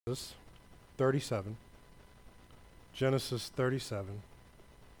Genesis 37. Genesis 37.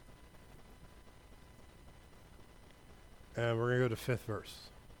 And we're going to go to 5th verse.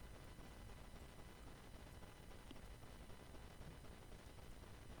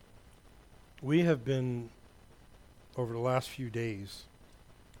 We have been, over the last few days,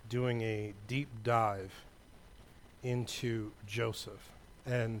 doing a deep dive into Joseph.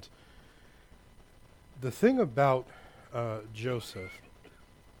 And the thing about Joseph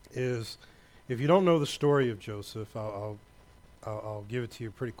is, if you don't know the story of Joseph, I'll give it to you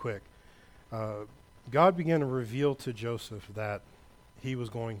pretty quick. God began to reveal to Joseph that he was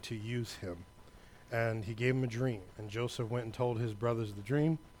going to use him. And he gave him a dream. And Joseph went and told his brothers the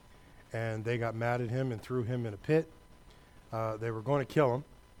dream. And they got mad at him and threw him in a pit. They were going to kill him.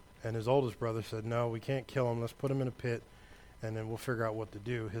 And his oldest brother said, no, we can't kill him. Let's put him in a pit, and then we'll figure out what to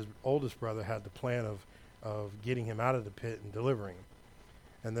do. His oldest brother had the plan of getting him out of the pit and delivering him.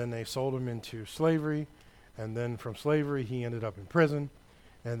 And then they sold him into slavery. And then from slavery, he ended up in prison.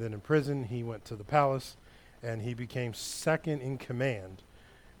 And then in prison, he went to the palace. And he became second in command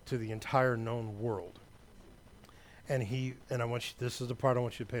to the entire known world. And this is the part I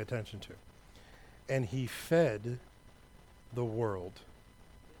want you to pay attention to. And he fed the world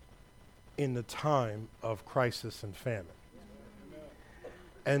in the time of crisis and famine.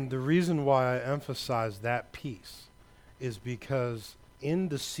 And the reason why I emphasize that piece is because in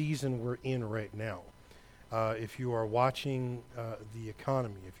the season we're in right now, if you are watching the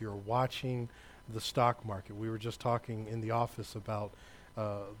economy, if you're watching the stock market, we were just talking in the office about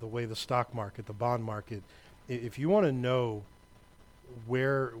the way the stock market, the bond market, if you want to know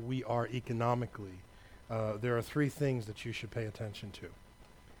where we are economically, there are three things that you should pay attention to.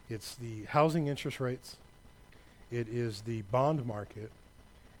 It's the housing interest rates, it is the bond market,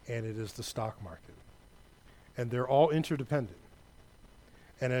 and it is the stock market. And they're all interdependent.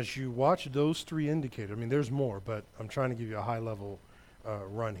 And as you watch those three indicators, there's more, but I'm trying to give you a high-level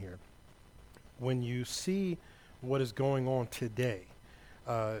run here. When you see what is going on today,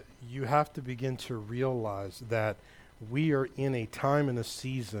 you have to begin to realize that we are in a time and a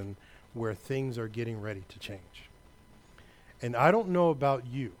season where things are getting ready to change. And I don't know about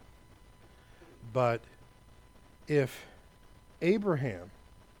you, but if Abraham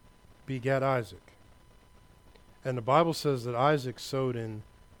begat Isaac, and the Bible says that Isaac sowed in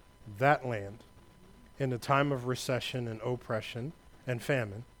that land in the time of recession and oppression and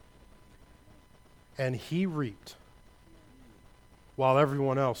famine, and he reaped while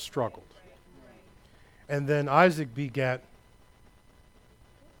everyone else struggled. And then Isaac begat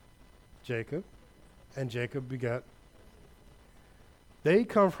Jacob, and Jacob begat. They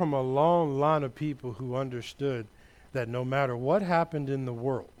come from a long line of people who understood that no matter what happened in the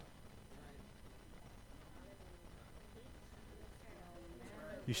world,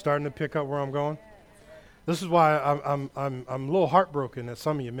 you starting to pick up where I'm going? This is why I'm a little heartbroken that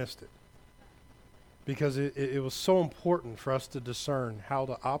some of you missed it. Because it was so important for us to discern how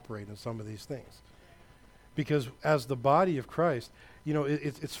to operate in some of these things. Because as the body of Christ,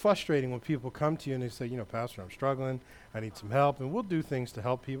 it's frustrating when people come to you and they say, Pastor, I'm struggling, I need some help. And we'll do things to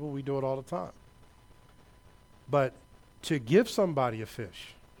help people. We do it all the time. But to give somebody a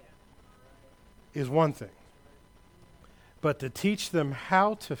fish is one thing. But to teach them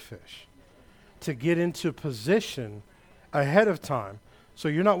how to fish, to get into position ahead of time, so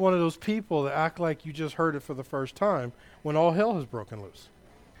you're not one of those people that act like you just heard it for the first time when all hell has broken loose.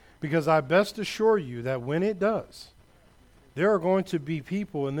 Because I best assure you that when it does, there are going to be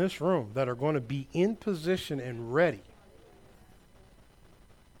people in this room that are going to be in position and ready.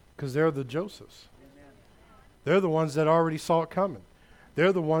 Because they're the Josephs. Amen. They're the ones that already saw it coming.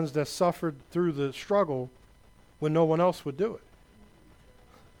 They're the ones that suffered through the struggle when no one else would do it.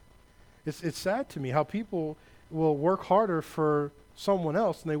 It's sad to me how people will work harder for someone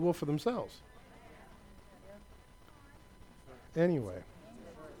else than they will for themselves. Anyway.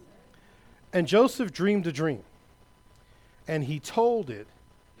 And Joseph dreamed a dream. And he told it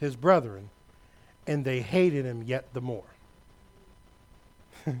his brethren, and they hated him yet the more.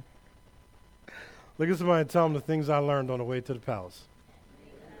 Look at somebody and tell them the things I learned on the way to the palace.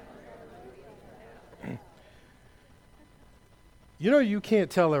 You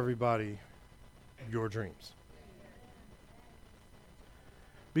can't tell everybody your dreams.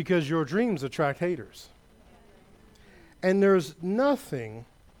 Because your dreams attract haters. And there's nothing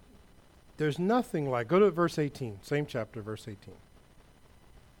like, go to verse 18, same chapter, verse 18.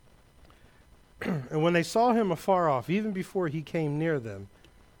 And when they saw him afar off, even before he came near them,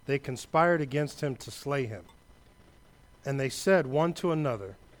 they conspired against him to slay him. And they said one to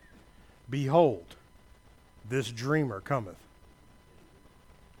another, Behold, this dreamer cometh.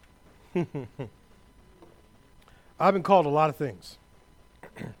 I've been called a lot of things.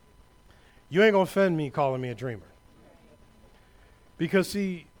 You ain't going to offend me calling me a dreamer. Because,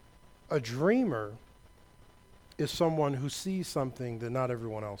 see, a dreamer is someone who sees something that not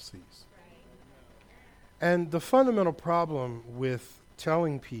everyone else sees. And the fundamental problem with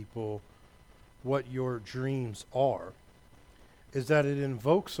telling people what your dreams are is that it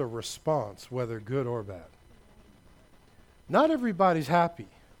invokes a response, whether good or bad. Not everybody's happy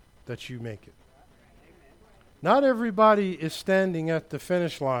that you make it. Not everybody is standing at the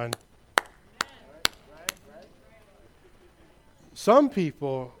finish line. Some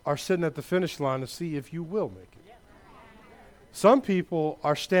people are sitting at the finish line to see if you will make it. Some people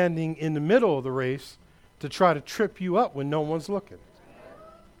are standing in the middle of the race to try to trip you up when no one's looking.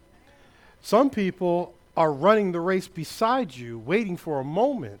 Some people are running the race beside you, waiting for a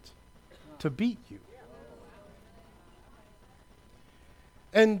moment to beat you.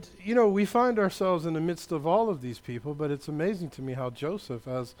 And, you know, we find ourselves in the midst of all of these people, but it's amazing to me how Joseph,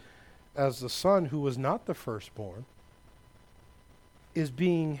 as the son who was not the firstborn, is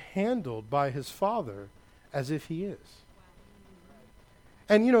being handled by his father as if he is.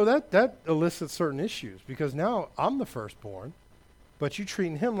 And, you know, that elicits certain issues, because now I'm the firstborn, but you're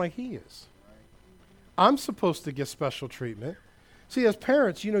treating him like he is. I'm supposed to get special treatment. See, as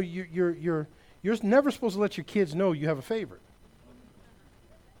parents, you know, you're never supposed to let your kids know you have a favorite.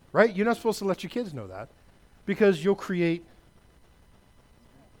 Right? You're not supposed to let your kids know that, because you'll create.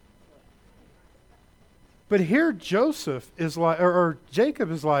 But here Joseph is like, or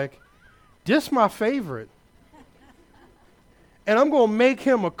Jacob is like, this my favorite, and I'm going to make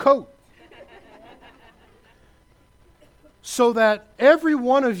him a coat so that every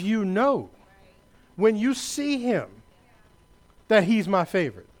one of you know when you see him that he's my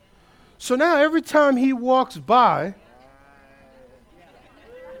favorite. So now every time he walks by,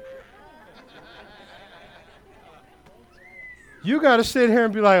 you got to sit here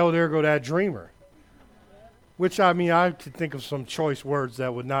and be like, oh, there go that dreamer. Which, I mean, I could think of some choice words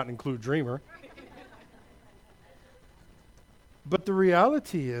that would not include dreamer. But the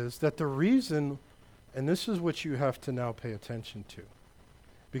reality is that the reason, and this is what you have to now pay attention to,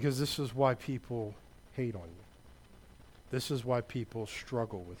 because this is why people hate on you. This is why people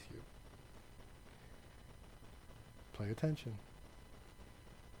struggle with you. Pay attention.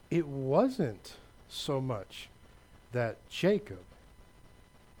 It wasn't so much that Jacob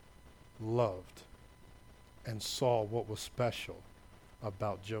loved and saw what was special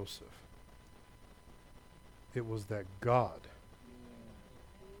about Joseph. It was that God.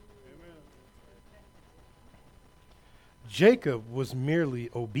 Jacob was merely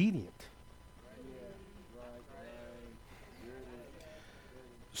obedient.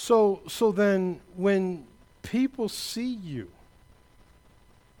 So then when people see you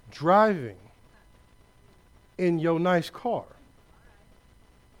driving in your nice car,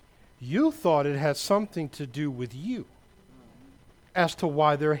 you thought it had something to do with you as to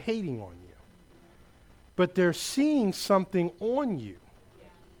why they're hating on you. But they're seeing something on you,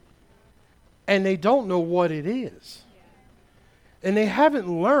 and they don't know what it is. And they haven't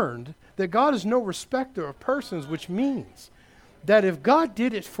learned that God is no respecter of persons, which means that if God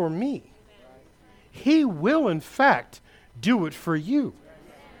did it for me, he will in fact do it for you.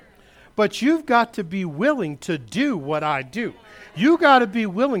 But you've got to be willing to do what I do. You got to be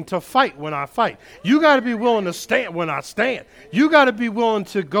willing to fight when I fight. You got to be willing to stand when I stand. You got to be willing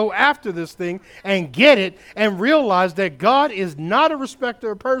to go after this thing and get it and realize that God is not a respecter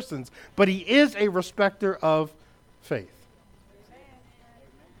of persons, but he is a respecter of faith.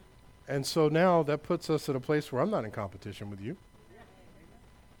 And so now that puts us at a place where I'm not in competition with you.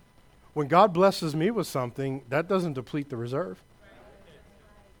 When God blesses me with something, that doesn't deplete the reserve.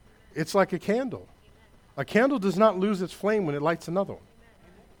 It's like a candle. A candle does not lose its flame when it lights another one.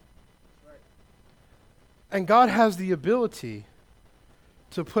 And God has the ability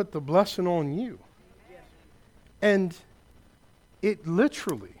to put the blessing on you. And it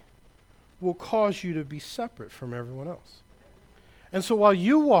literally will cause you to be separate from everyone else. And so while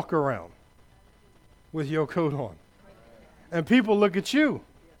you walk around with your coat on, and people look at you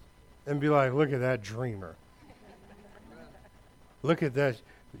and be like, look at that dreamer. Look at that.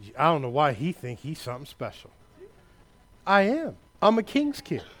 I don't know why he think he's something special. I am. I'm a king's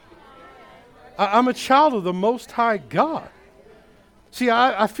kid. I'm a child of the Most High God. See,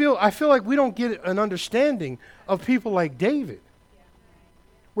 I feel like we don't get an understanding of people like David,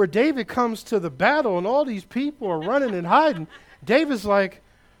 where David comes to the battle and all these people are running and hiding. David's like,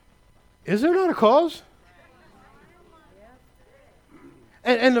 is there not a cause?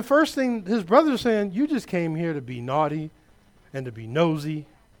 And the first thing his brothers are saying, you just came here to be naughty and to be nosy.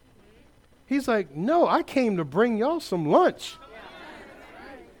 He's like, no, I came to bring y'all some lunch.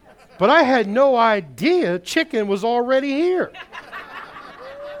 But I had no idea chicken was already here.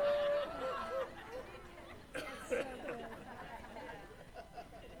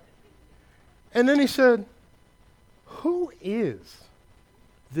 And then he said, who is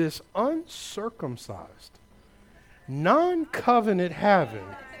this uncircumcised, non-covenant having,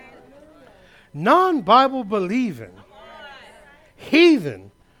 non-Bible believing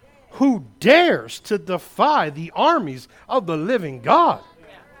heathen who dares to defy the armies of the living God?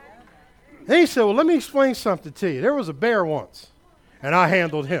 And he said, well, let me explain something to you. There was a bear once, and I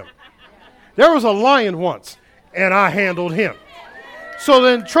handled him. There was a lion once, and I handled him. So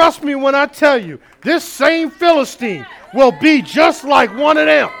then trust me when I tell you, this same Philistine will be just like one of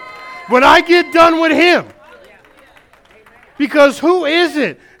them when I get done with him. Because who is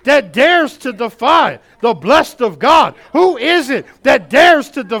it that dares to defy the blessed of God? Who is it that dares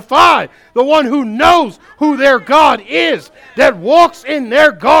to defy the one who knows who their God is, that walks in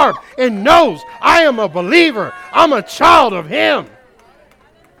their garb and knows, I am a believer, I'm a child of him?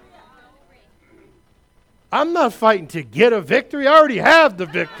 I'm not fighting to get a victory. I already have the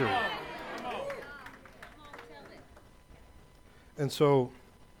victory. And so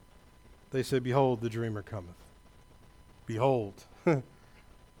they said, behold, the dreamer cometh. Behold,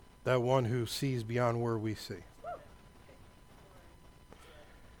 that one who sees beyond where we see.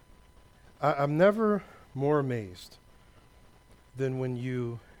 I'm never more amazed than when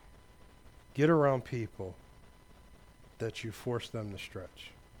you get around people that you force them to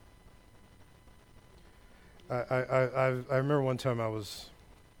stretch. I remember one time I was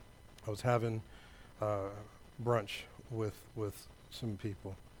having brunch with some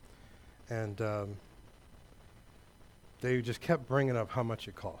people, and they just kept bringing up how much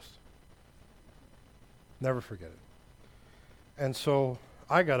it cost. Never forget it. And so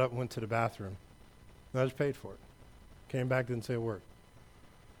I got up and went to the bathroom, and I just paid for it. Came back, didn't say a word.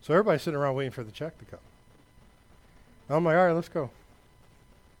 So everybody's sitting around waiting for the check to come. I'm like, all right, let's go.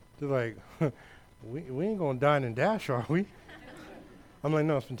 They're like, we ain't going to dine and dash, are we? I'm like,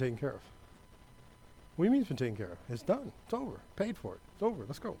 no, it's been taken care of. What do you mean it's been taken care of? It's done. It's over. Paid for it. It's over.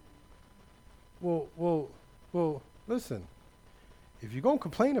 Let's go. Well, listen. If you're going to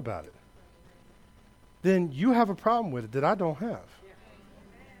complain about it, then you have a problem with it that I don't have.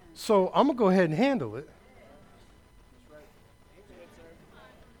 So I'm going to go ahead and handle it.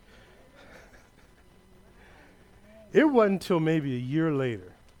 It wasn't until maybe a year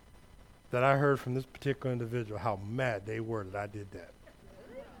later that I heard from this particular individual how mad they were that I did that.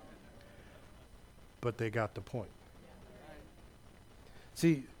 But they got the point.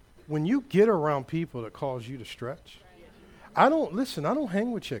 See, when you get around people that cause you to stretch, I don't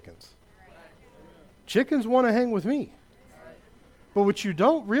hang with chickens. Chickens want to hang with me. But what you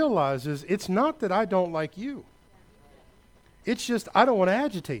don't realize is it's not that I don't like you. It's just I don't want to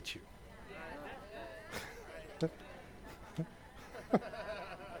agitate you.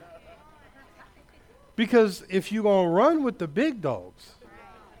 Because if you're going to run with the big dogs,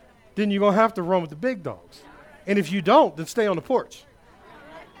 then you're going to have to run with the big dogs. And if you don't, then stay on the porch.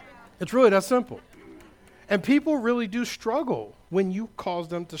 It's really that simple. And people really do struggle when you cause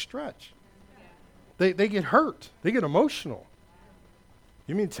them to stretch. They get hurt. They get emotional.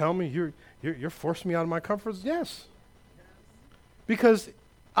 You mean tell me you're forcing me out of my comfort zone? Yes. Because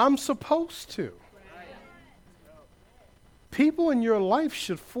I'm supposed to. People in your life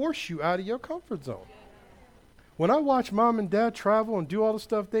should force you out of your comfort zone. When I watch mom and dad travel and do all the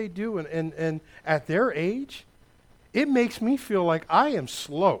stuff they do and at their age, it makes me feel like I am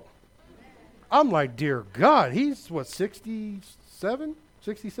slow. I'm like, dear God, he's what, 67,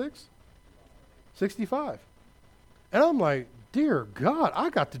 66, 65. And I'm like, dear God,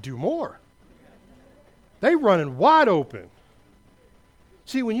 I got to do more. They running wide open.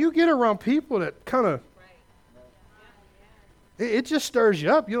 See, when you get around people that kind of, it just stirs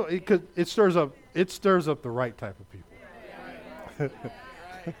you up. You know, it stirs up the right type of people.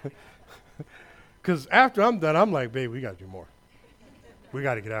 Because after I'm done, I'm like, babe, we got to do more. We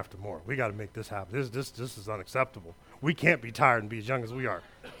got to get after more. We got to make this happen. This is unacceptable. We can't be tired and be as young as we are.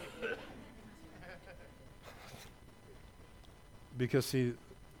 Because, see,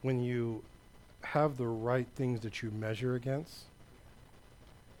 when you have the right things that you measure against,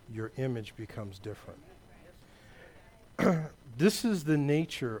 your image becomes different. This is the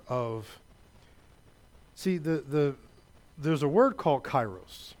nature of, see, there's a word called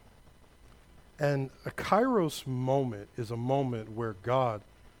kairos. And a kairos moment is a moment where God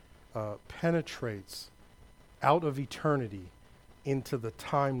penetrates out of eternity into the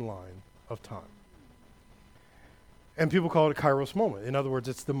timeline of time. And people call it a kairos moment. In other words,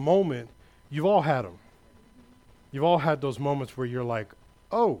 it's the moment You've all had them. You've all had those moments where you're like,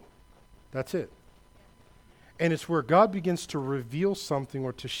 oh, that's it. And it's where God begins to reveal something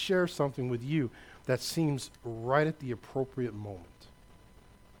or to share something with you that seems right at the appropriate moment.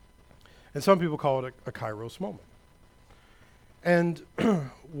 And some people call it a Kairos moment. And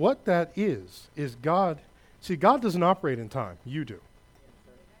what that is God, see, God doesn't operate in time. You do.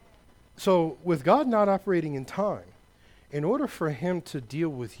 So with God not operating in time, in order for him to deal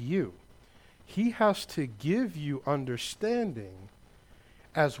with you, he has to give you understanding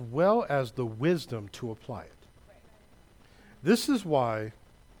as well as the wisdom to apply it. This is why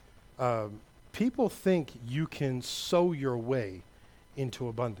people think you can sow your way into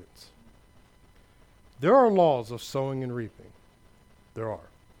abundance. There are laws of sowing and reaping. There are.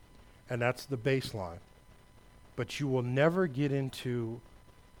 And that's the baseline. But you will never get into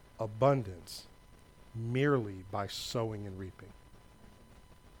abundance merely by sowing and reaping.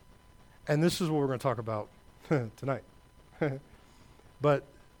 And this is what we're going to talk about tonight. But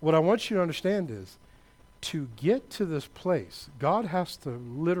what I want you to understand is, to get to this place, God has to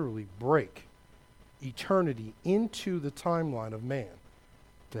literally break eternity into the timeline of man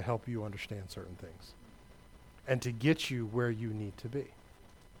to help you understand certain things and to get you where you need to be.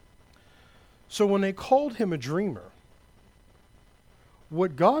 So when they called him a dreamer,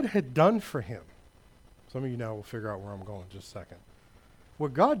 what God had done for him, some of you now will figure out where I'm going in just a second.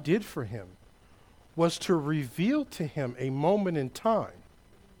 What God did for him was to reveal to him a moment in time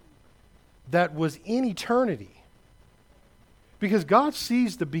that was in eternity. Because God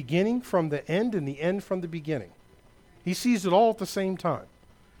sees the beginning from the end and the end from the beginning. He sees it all at the same time.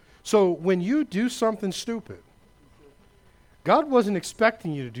 So when you do something stupid, God wasn't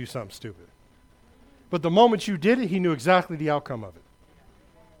expecting you to do something stupid. But the moment you did it, he knew exactly the outcome of it.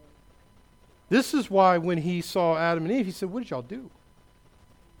 This is why when he saw Adam and Eve, he said, what did y'all do?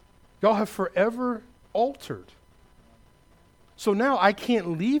 Y'all have forever altered. So now I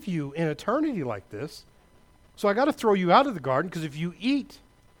can't leave you in eternity like this. So I got to throw you out of the garden, because if you eat,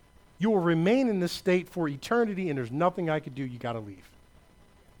 you will remain in this state for eternity, and there's nothing I could do. You got to leave.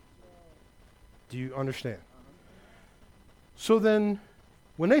 Do you understand? So then,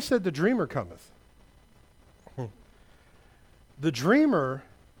 when they said the dreamer cometh, the dreamer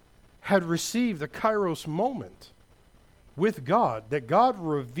had received a Kairos moment with God, that God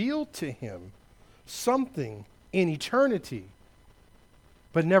revealed to him something in eternity,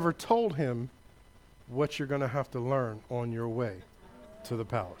 but never told him what you're going to have to learn on your way to the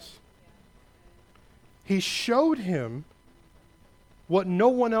palace. He showed him what no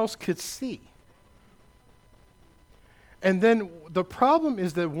one else could see. And then the problem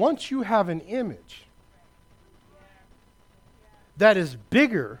is that once you have an image that is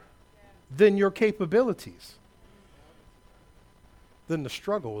bigger than your capabilities, then the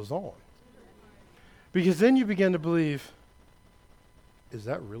struggle is on. Because then you begin to believe, is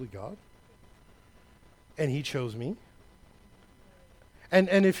that really God? And he chose me? And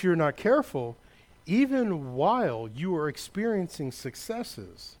if you're not careful, even while you are experiencing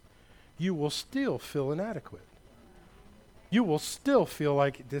successes, you will still feel inadequate. You will still feel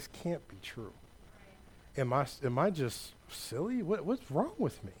like this can't be true. Am I just silly? What's wrong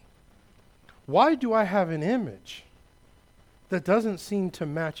with me? Why do I have an image that doesn't seem to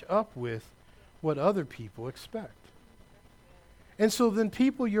match up with what other people expect? And so then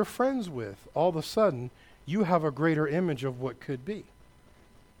people you're friends with, all of a sudden, you have a greater image of what could be.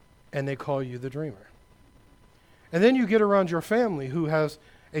 And they call you the dreamer. And then you get around your family who has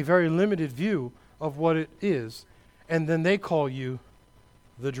a very limited view of what it is, and then they call you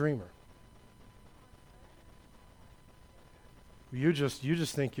the dreamer. You just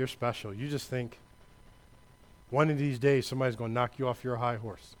think you're special. You just think one of these days somebody's going to knock you off your high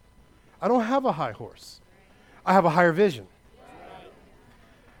horse. I don't have a high horse. I have a higher vision.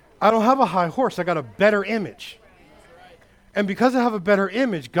 I don't have a high horse. I got a better image. And because I have a better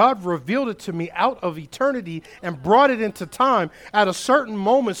image, God revealed it to me out of eternity and brought it into time at a certain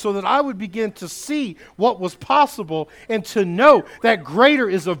moment so that I would begin to see what was possible and to know that greater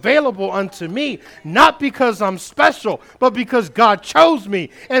is available unto me, not because I'm special, but because God chose me.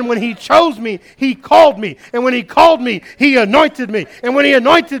 And when he chose me, he called me. And when he called me, he anointed me. And when he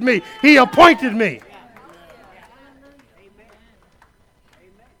anointed me, he appointed me.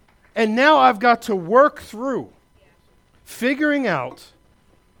 And now I've got to work through figuring out,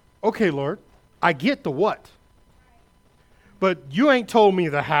 okay, Lord, I get the what, but you ain't told me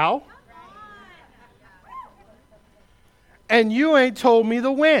the how, and you ain't told me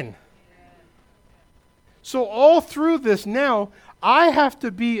the when. So all through this now, I have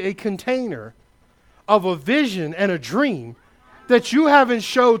to be a container of a vision and a dream that you haven't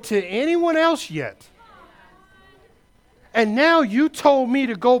showed to anyone else yet. And now you told me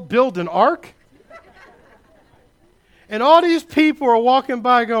to go build an ark? And all these people are walking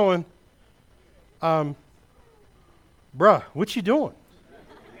by going, bruh, what you doing?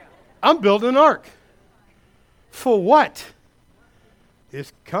 I'm building an ark. For what?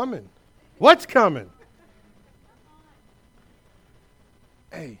 It's coming. What's coming?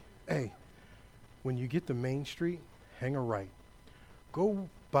 Hey, when you get to Main Street, hang a right. Go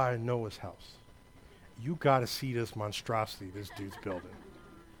by Noah's house. You got to see this monstrosity this dude's building.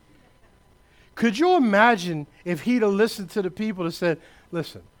 Could you imagine if he'd have listened to the people that said,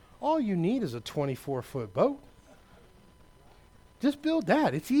 listen, all you need is a 24-foot boat. Just build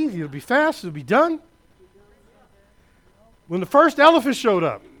that. It's easy. It'll be fast. It'll be done. When the first elephant showed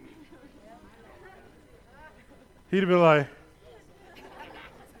up, he'd have been like,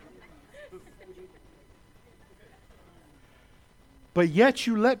 but yet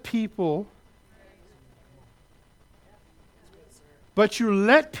you let people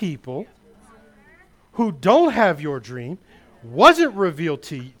who don't have your dream, wasn't revealed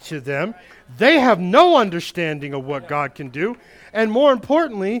to them, they have no understanding of what God can do, and more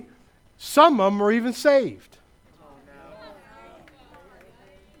importantly, some of them are even saved.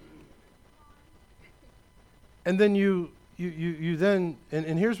 And then you then,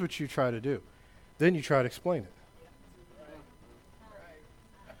 and here's what you try to do. Then you try to explain it.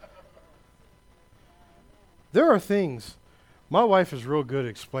 There are things, my wife is real good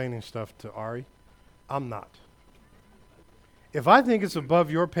at explaining stuff to Ari. I'm not. If I think it's above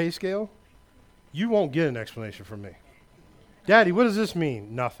your pay scale, you won't get an explanation from me. Daddy, what does this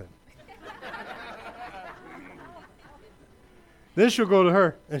mean? Nothing. Then she'll go to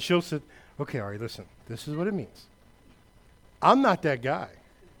her and she'll say, okay, Ari, listen, this is what it means. I'm not that guy.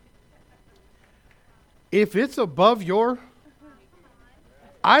 If it's above your,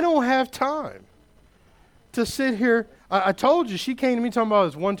 I don't have time to sit here. I told you, she came to me talking about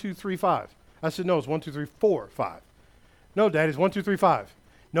it's 1, 2, 3, 5. I said, no, it's 1, 2, 3, 4, 5. No, Daddy, it's 1, 2, 3, 5.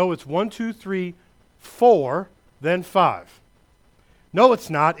 No, it's 1, 2, 3, 4, then 5. No, it's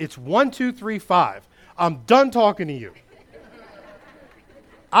not. It's 1, 2, 3, 5. I'm done talking to you.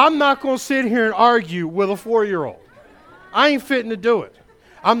 I'm not going to sit here and argue with a 4-year-old. I ain't fitting to do it.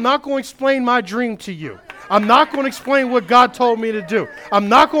 I'm not going to explain my dream to you. I'm not going to explain what God told me to do. I'm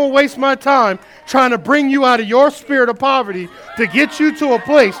not going to waste my time trying to bring you out of your spirit of poverty to get you to a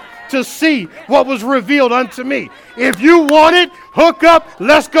place to see what was revealed unto me. If you want it, hook up,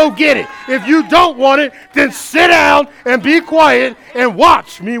 let's go get it. If you don't want it, then sit down and be quiet and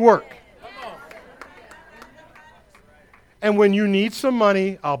watch me work. And when you need some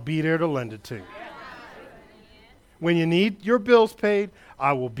money, I'll be there to lend it to you. When you need your bills paid,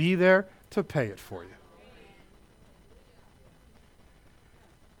 I will be there to pay it for you.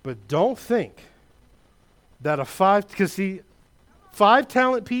 But don't think that because see, 5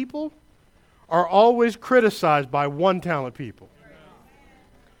 talent people are always criticized by 1 talent people.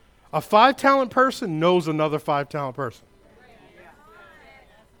 A 5 talent person knows another 5 talent person.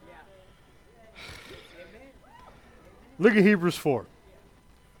 Look at Hebrews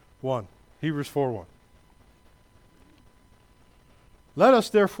 4:1. Hebrews 4:1. Let us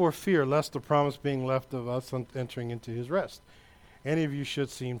therefore fear, lest the promise being left of us entering into his rest, any of you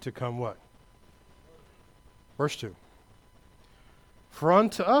should seem to come what? Verse 2. For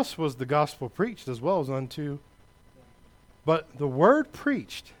unto us was the gospel preached as well as unto, but the word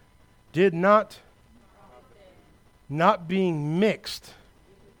preached did not being mixed.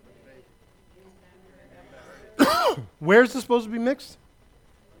 Where is this supposed to be mixed?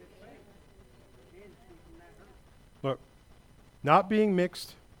 Look, not being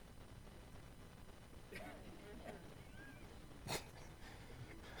mixed.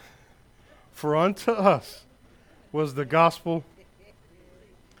 For unto us was the gospel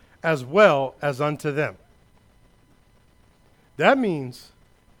as well as unto them. That means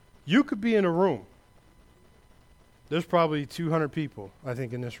you could be in a room. There's probably 200 people, I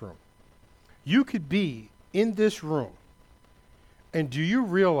think, in this room. You could be in this room, and do you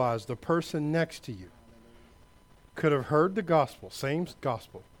realize the person next to you could have heard the gospel, same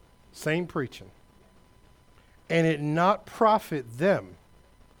preaching, and it not profit them,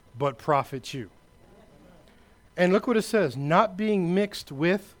 but profit you. And look what it says, not being mixed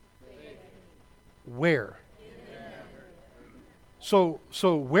with where? So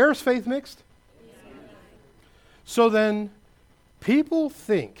where's faith mixed? So then people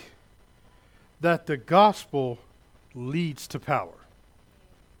think that the gospel leads to power.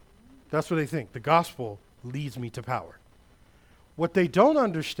 That's what they think. The gospel leads me to power. What they don't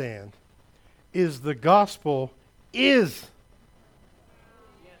understand is the gospel is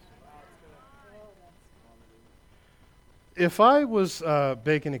if I was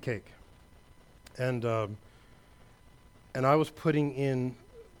baking a cake and I was putting in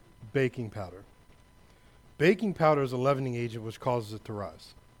baking powder. Baking powder is a leavening agent which causes it to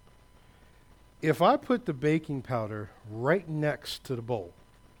rise. If I put the baking powder right next to the bowl,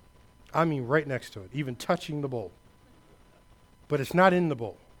 I mean right next to it, even touching the bowl, but it's not in the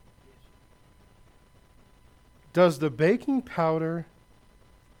bowl, does the baking powder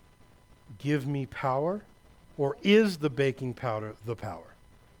give me power, or is the baking powder the power?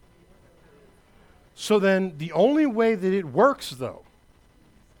 So then the only way that it works, though,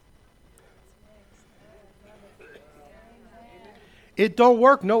 it don't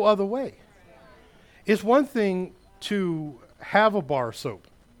work no other way. It's one thing to have a bar of soap.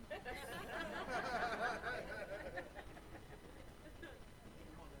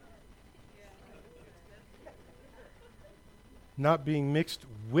 Not being mixed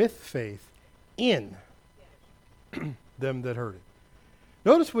with faith in them that heard it.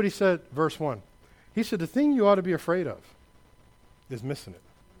 Notice what he said, verse 1. He said, the thing you ought to be afraid of is missing it.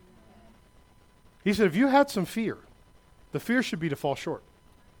 He said, if you had some fear, the fear should be to fall short.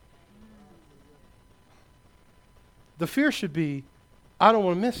 The fear should be, I don't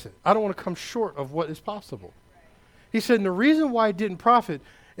want to miss it. I don't want to come short of what is possible. He said, and the reason why it didn't profit,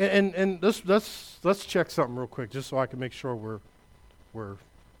 and let's check something real quick, just so I can make sure we're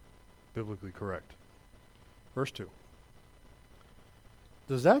biblically correct. Verse 2.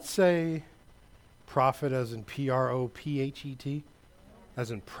 Does that say prophet as in Prophet,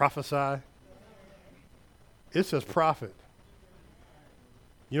 as in prophesy? It says prophet.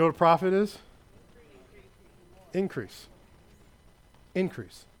 You know what a prophet is? Increase.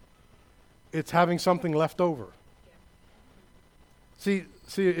 Increase. It's having something left over. See,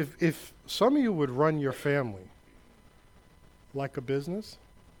 if some of you would run your family like a business,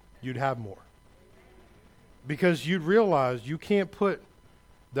 you'd have more. Because you'd realize you can't put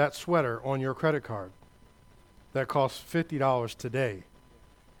that sweater on your credit card that costs $50 today,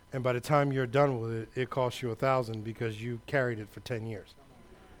 and by the time you're done with it, it costs you $1,000 because you carried it for 10 years.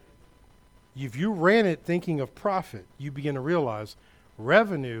 If you ran it thinking of profit, you begin to realize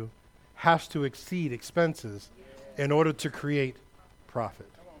revenue has to exceed expenses in order to create profit.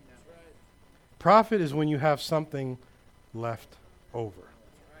 Profit is when you have something left over.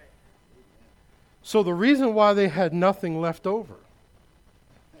 So the reason why they had nothing left over,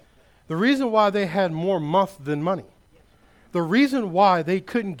 the reason why they had more month than money, the reason why they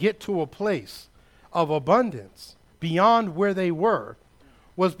couldn't get to a place of abundance beyond where they were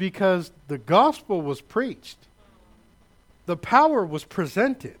was because the gospel was preached. The power was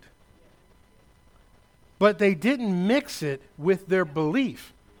presented. But they didn't mix it with their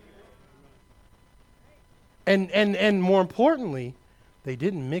belief. And more importantly, they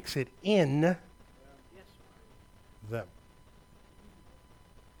didn't mix it in them.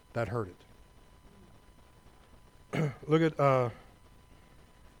 That hurt it. Look at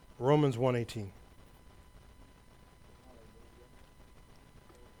Romans 1:18.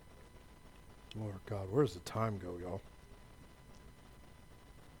 Lord God, where's the time go, y'all?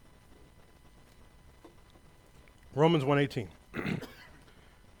 Romans 1:18.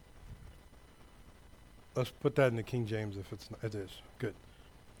 Let's put that in the King James if it is. Good.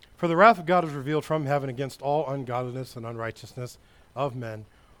 For the wrath of God is revealed from heaven against all ungodliness and unrighteousness of men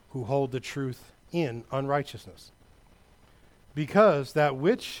who hold the truth in unrighteousness. Because that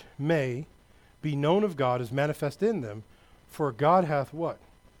which may be known of God is manifest in them, for God hath what?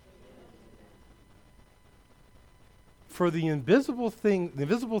 For the invisible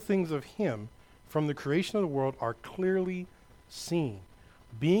things of him from the creation of the world are clearly seen,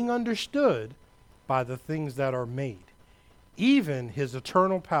 being understood by the things that are made, even his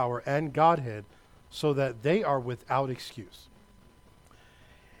eternal power and Godhead, so that they are without excuse.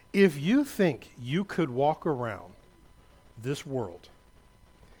 If you think you could walk around this world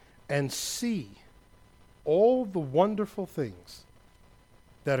and see all the wonderful things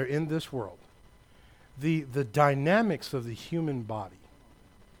that are in this world, the dynamics of the human body,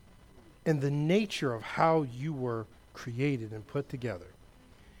 and the nature of how you were created and put together.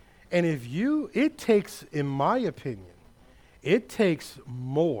 And it takes, in my opinion, it takes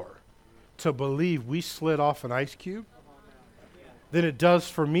more to believe we slid off an ice cube than it does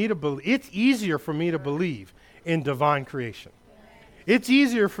for me to believe. It's easier for me to believe in divine creation. It's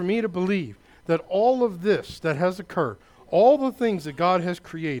easier for me to believe that all of this that has occurred, all the things that God has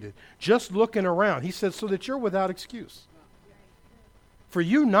created, just looking around, he said, so that you're without excuse. For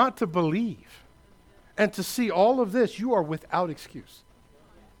you not to believe and to see all of this, you are without excuse.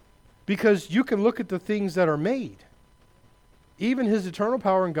 Because you can look at the things that are made, even his eternal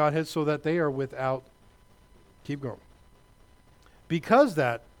power and Godhead, so that they are without, keep going, Because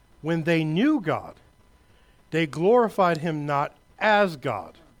that, when they knew God, they glorified him not as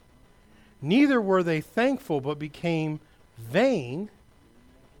God. Neither were they thankful, but became vain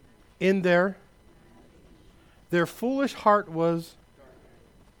in their foolish heart was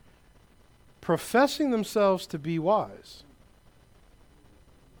professing themselves to be wise.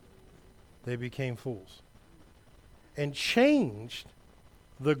 They became fools and changed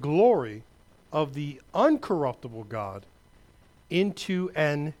the glory of the uncorruptible God into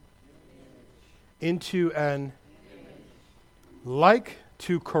an like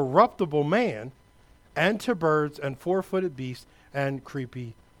to corruptible man and to birds and four-footed beasts and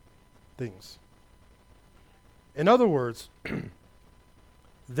creepy things. In other words,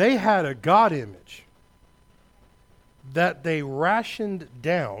 they had a God image that they rationalized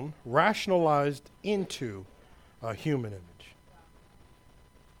into a human image.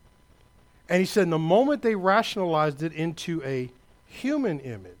 And he said, the moment they rationalized it into a human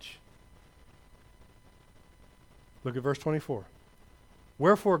image, look at verse 24.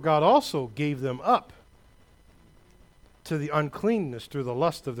 Wherefore God also gave them up to the uncleanness through the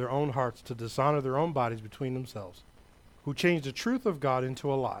lust of their own hearts, to dishonor their own bodies between themselves, who changed the truth of God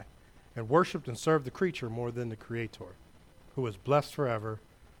into a lie, and worshipped and served the creature more than the Creator, who is blessed forever.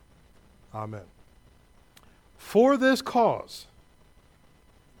 Amen. For this cause,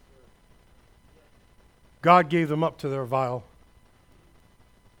 God gave them up to their vile.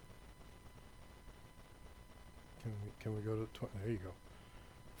 Can we go to 20? There you go.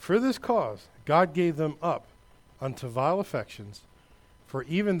 For this cause, God gave them up unto vile affections, for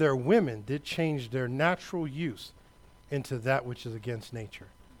even their women did change their natural use into that which is against nature.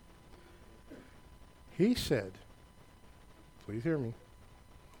 He said, please hear me,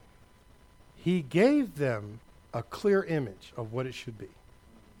 he gave them a clear image of what it should be.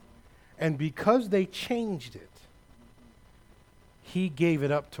 And because they changed it, he gave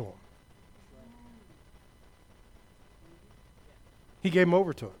it up to them. He gave them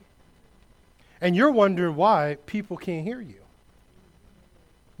over to it. And you're wondering why people can't hear you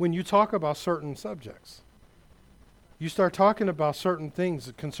when you talk about certain subjects. You start talking about certain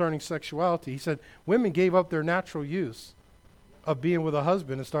things concerning sexuality. He said women gave up their natural use of being with a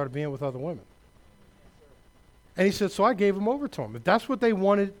husband and started being with other women. And he said, so I gave them over to them. If that's what they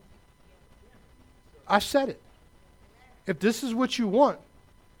wanted, I said it. If this is what you want,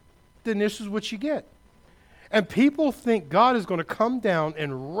 then this is what you get. And people think God is going to come down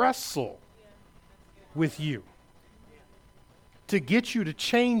and wrestle with you to get you to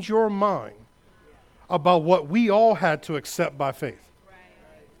change your mind about what we all had to accept by faith.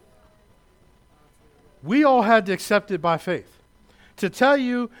 We all had to accept it by faith. To tell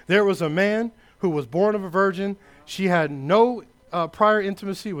you there was a man who was born of a virgin, she had no prior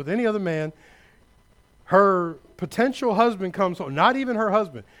intimacy with any other man. Her potential husband comes home, not even her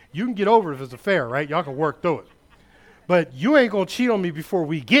husband. You can get over it if it's an affair, right? Y'all can work through it. But you ain't going to cheat on me before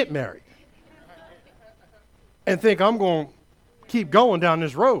we get married and think I'm going to keep going down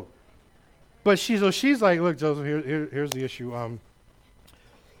this road. But she's like, look, Joseph, here's the issue. I'm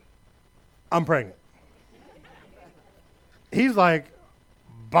pregnant. He's like,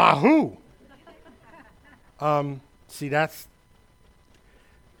 by who? See, that's...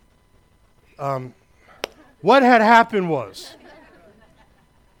 what had happened was,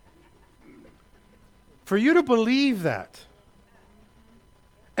 for you to believe that,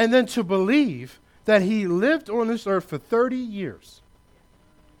 and then to believe that he lived on this earth for 30 years,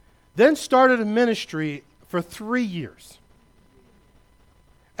 then started a ministry for 3 years,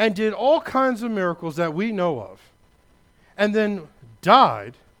 and did all kinds of miracles that we know of, and then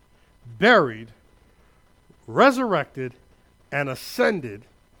died, buried, resurrected, and ascended,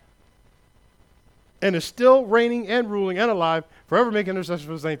 and is still reigning and ruling and alive, forever making intercession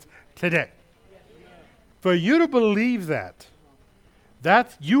for the saints today. For you to believe that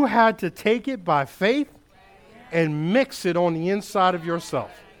you had to take it by faith and mix it on the inside of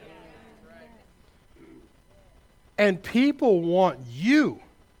yourself. And people want you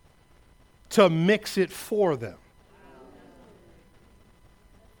to mix it for them.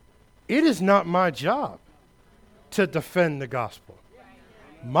 It is not my job to defend the gospel.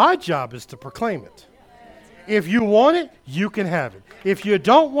 My job is to proclaim it. If you want it, you can have it. If you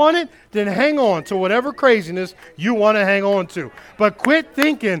don't want it, then hang on to whatever craziness you want to hang on to. But quit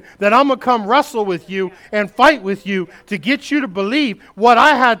thinking that I'm going to come wrestle with you and fight with you to get you to believe what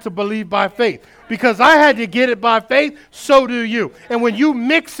I had to believe by faith. Because I had to get it by faith, so do you. And when you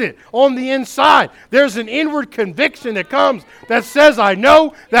mix it on the inside, there's an inward conviction that comes that says, I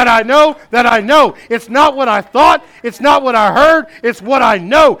know, that I know, that I know. It's not what I thought. It's not what I heard. It's what I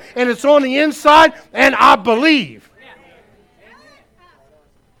know. And it's on the inside, and I believe.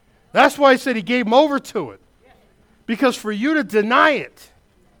 That's why he said he gave him over to it. Because for you to deny it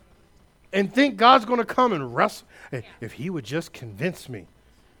and think God's going to come and wrestle, hey, if he would just convince me.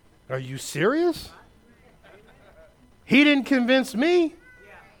 Are you serious? He didn't convince me.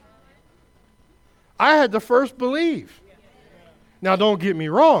 I had to first believe. Now, don't get me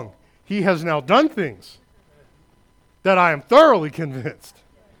wrong. He has now done things that I am thoroughly convinced.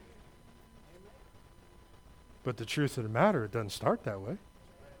 But the truth of the matter, it doesn't start that way.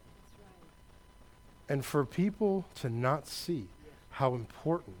 And for people to not see how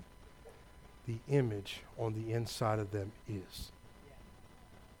important the image on the inside of them is.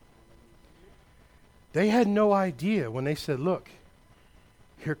 They had no idea when they said, look,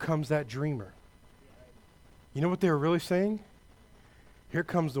 here comes that dreamer. You know what they were really saying? Here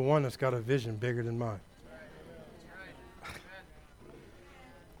comes the one that's got a vision bigger than mine.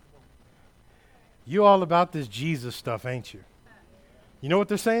 You all about this Jesus stuff, ain't you? You know what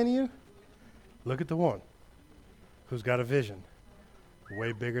they're saying to you? Look at the one who's got a vision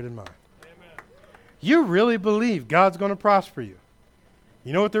way bigger than mine. Amen. You really believe God's going to prosper you.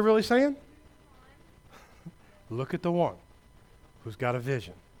 You know what they're really saying? Look at the one who's got a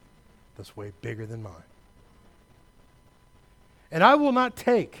vision that's way bigger than mine. And I will not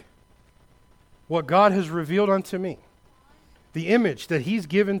take what God has revealed unto me, the image that he's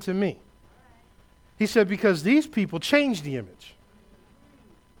given to me. He said, because these people changed the image.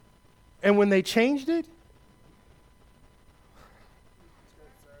 And when they changed it,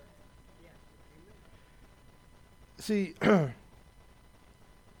 see,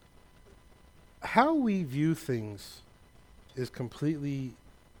 how we view things is completely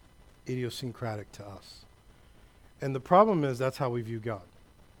idiosyncratic to us. And the problem is that's how we view God.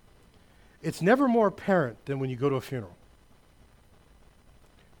 It's never more apparent than when you go to a funeral.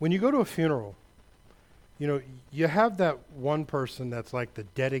 When you go to a funeral, you know, you have that one person that's like the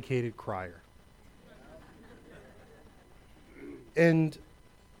dedicated crier. And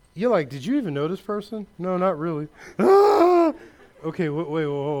you're like, did you even know this person? No, not really. Ah! Okay, wait,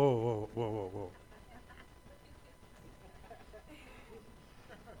 whoa.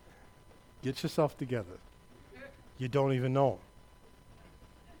 Get yourself together. You don't even know them.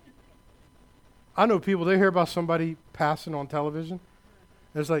 I know people, they hear about somebody passing on television.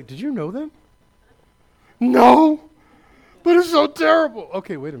 And it's like, did you know them? No, but it's so terrible.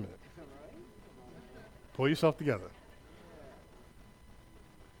 Okay, wait a minute. Pull yourself together.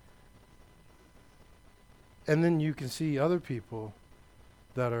 And then you can see other people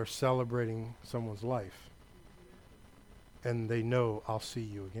that are celebrating someone's life. And they know, I'll see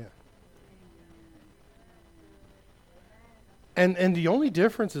you again. And the only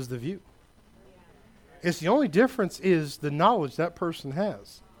difference is the view. It's the only difference is the knowledge that person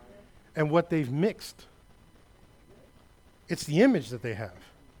has and what they've mixed. It's the image that they have.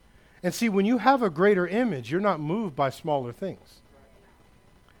 And see, when you have a greater image, you're not moved by smaller things.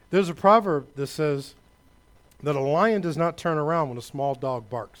 There's a proverb that says that a lion does not turn around when a small dog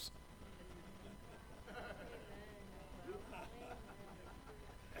barks.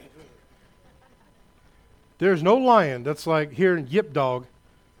 There's no lion that's like hearing yip dog,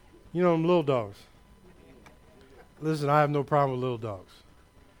 you know them little dogs. Listen, I have no problem with little dogs.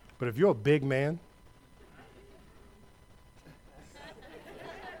 But if you're a big man,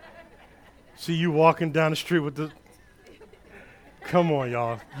 see you walking down the street with the, come on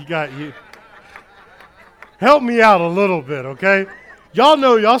y'all, you help me out a little bit, okay? Y'all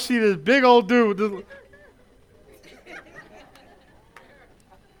know, y'all see this big old dude with this.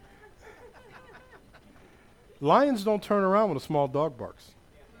 Lions don't turn around when a small dog barks.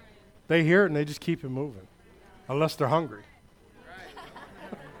 They hear it and they just keep it moving, unless they're hungry.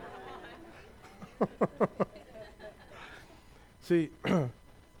 See,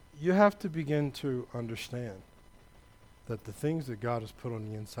 you have to begin to understand that the things that God has put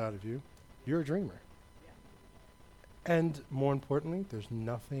on the inside of you, you're a dreamer. And more importantly, there's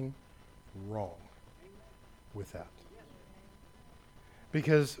nothing wrong with that.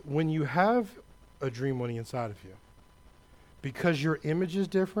 Because when you have a dream on the inside of you, because your image is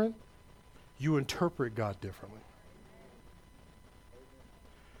different, you interpret God differently.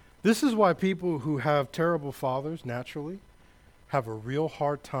 This is why people who have terrible fathers naturally have a real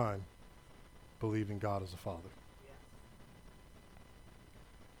hard time believing God as a father.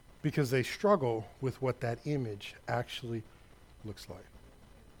 Because they struggle with what that image actually looks like.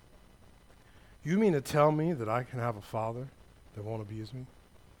 You mean to tell me that I can have a father that won't abuse me?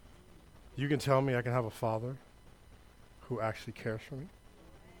 You can tell me I can have a father who actually cares for me?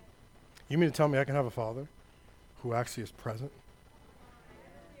 You mean to tell me I can have a father who actually is present?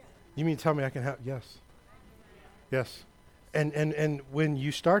 You mean to tell me I can have, yes. Yes. And when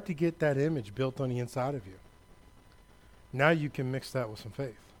you start to get that image built on the inside of you, now you can mix that with some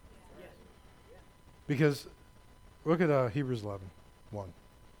faith. Because look at Hebrews 11:1.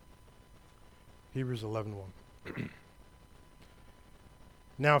 Hebrews 11:1.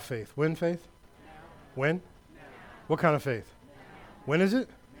 Now faith. When faith? Now. When? Now. What kind of faith? Now. When is it?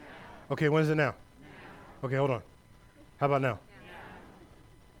 Now. Okay, when is it now? Now? Okay, hold on. How about now?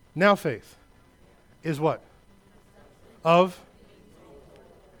 Now faith is what? Of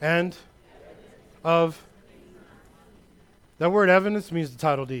and of. That word evidence means the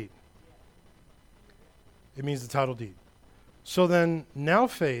title deed. It means the title deed. So then, now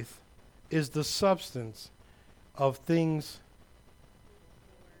faith is the substance of things.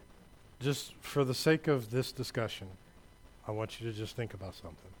 Just for the sake of this discussion, I want you to just think about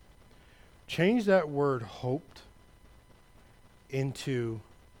something. Change that word hoped into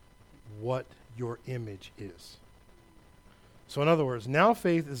what your image is. So in other words, now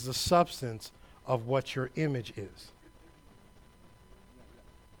faith is the substance of what your image is.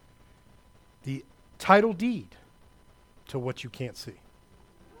 The title deed to what you can't see.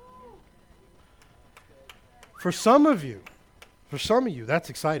 For some of you,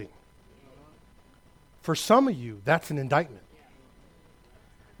 that's exciting. For some of you, that's an indictment.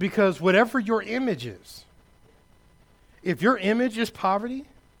 Because whatever your image is, if your image is poverty,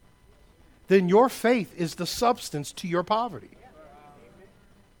 then your faith is the substance to your poverty.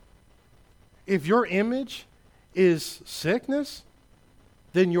 If your image is sickness,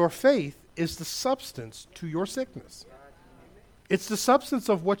 then your faith is the substance to your sickness. It's the substance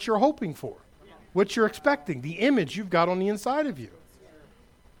of what you're hoping for, what you're expecting, the image you've got on the inside of you.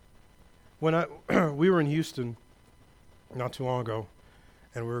 When we were in Houston not too long ago,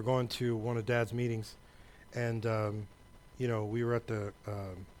 and we were going to one of Dad's meetings, and we were at the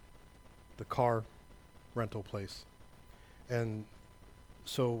car rental place, and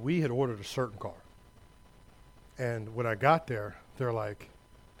so we had ordered a certain car. And when I got there,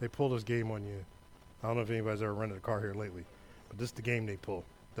 they pulled this game on you. I don't know if anybody's ever rented a car here lately, but this is the game they pull.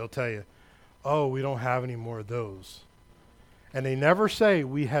 They'll tell you, oh, we don't have any more of those. And they never say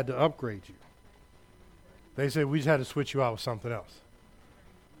we had to upgrade you. They say we just had to switch you out with something else.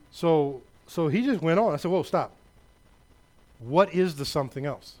 So he just went on. I said, whoa, stop. What is the something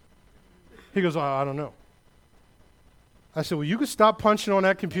else? He goes, I don't know. I said, well, you could stop punching on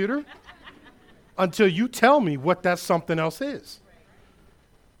that computer until you tell me what that something else is.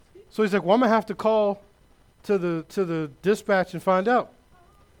 So he's like, well, I'm going to have to call to the dispatch and find out.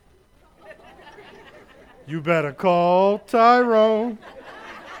 You better call Tyrone.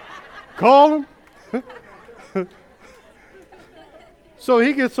 Call him. So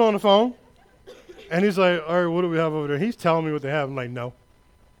he gets on the phone, and he's like, all right, what do we have over there? He's telling me what they have. I'm like, no.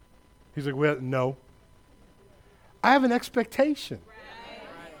 He's like, no. I have an expectation.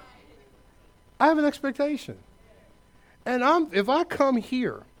 I have an expectation. And if I come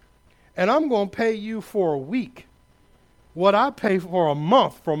here, and I'm going to pay you for a week what I pay for a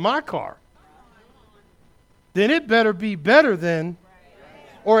month for my car, then it better be better than,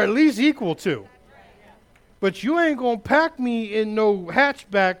 or at least equal to. But you ain't going to pack me in no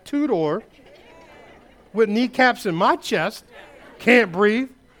hatchback two-door with kneecaps in my chest, can't breathe.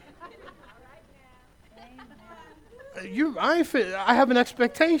 I have an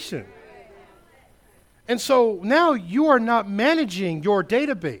expectation. And so now you are not managing your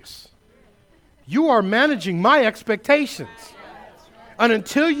database. You are managing my expectations. And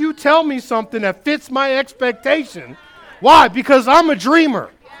until you tell me something that fits my expectation, why? Because I'm a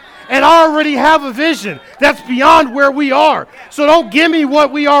dreamer. And I already have a vision that's beyond where we are. So don't give me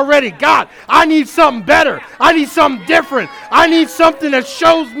what we already got. I need something better. I need something different. I need something that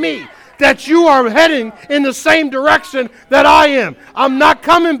shows me that you are heading in the same direction that I am. I'm not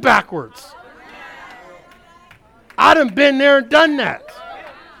coming backwards. I done been there and done that.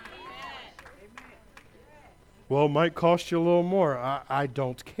 Well, it might cost you a little more. I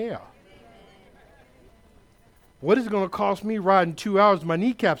don't care. What is it going to cost me riding 2 hours with my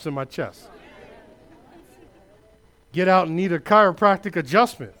kneecaps in my chest? Get out and need a chiropractic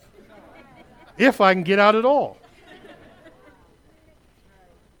adjustment. If I can get out at all.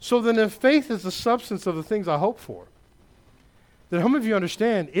 So then if faith is the substance of the things I hope for, then how many of you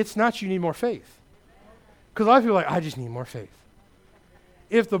understand it's not you need more faith? Because I feel like I just need more faith.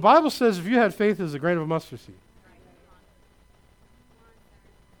 If the Bible says if you had faith as a grain of a mustard seed.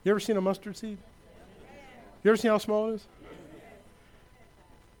 You ever seen a mustard seed? You ever seen how small it is?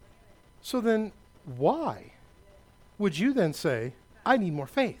 So then why would you then say, I need more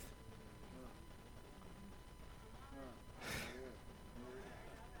faith?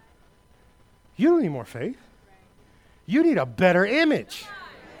 You don't need more faith. You need a better image.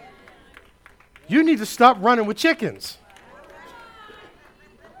 You need to stop running with chickens.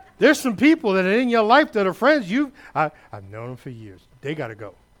 There's some people that are in your life that are friends. I've known them for years. They got to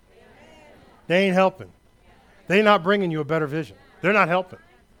go. They ain't helping. They're not bringing you a better vision. They're not helping.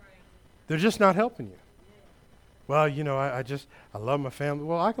 They're just not helping you. Well, I love my family.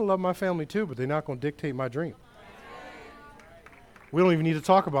 Well, I can love my family too, but they're not going to dictate my dream. We don't even need to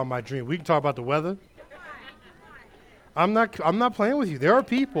talk about my dream. We can talk about the weather. I'm not playing with you. There are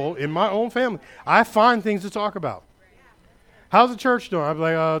people in my own family. I find things to talk about. How's the church doing? I'm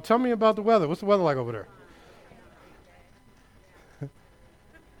like, tell me about the weather. What's the weather like over there?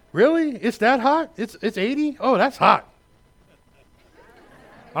 Really? It's that hot? It's 80? Oh, that's hot.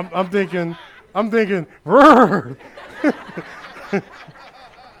 I'm thinking,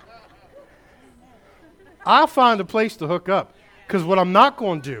 I'll find a place to hook up. Because what I'm not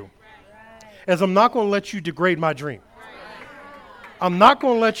going to do is I'm not going to let you degrade my dream. I'm not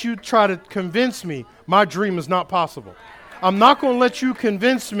going to let you try to convince me my dream is not possible. I'm not going to let you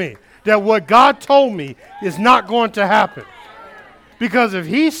convince me that what God told me is not going to happen. Because if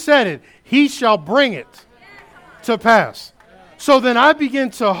he said it, he shall bring it to pass. So then I begin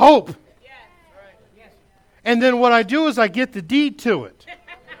to hope. And then what I do is I get the deed to it.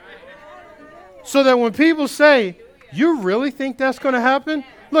 So that when people say, you really think that's going to happen?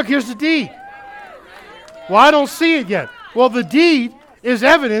 Look, here's the deed. Well, I don't see it yet. Well, the deed is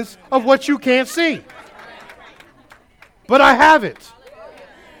evidence of what you can't see. But I have it.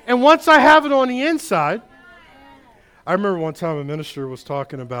 And once I have it on the inside, I remember one time a minister was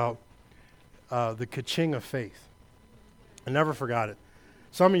talking about the ka-ching of faith. I never forgot it.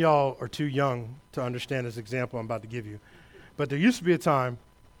 Some of y'all are too young to understand this example I'm about to give you. But there used to be a time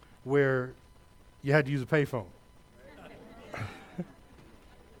where you had to use a payphone.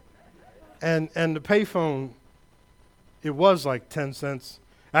 and the payphone, it was like 10 cents.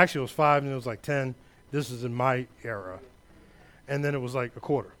 Actually, it was 5 and it was like 10. This is in my era. And then it was like a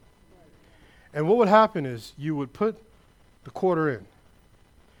quarter. And what would happen is you would put the quarter in,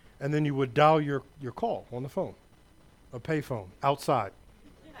 and then you would dial your call on the phone, a payphone, outside,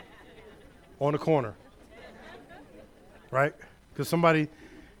 on the corner, right? Because somebody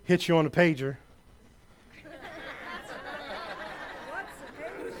hits you on the pager.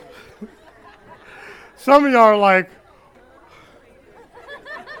 Some of y'all are like,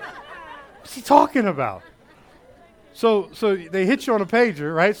 what's he talking about? So they hit you on a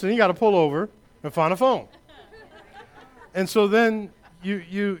pager, right? So you got to pull over and find a phone. And so then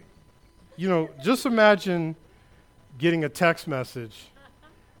you just imagine getting a text message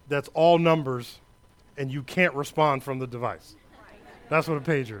that's all numbers and you can't respond from the device. That's what a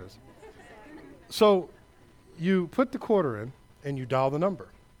pager is. So you put the quarter in and you dial the number.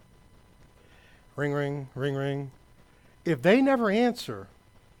 Ring, ring, ring, ring. If they never answer,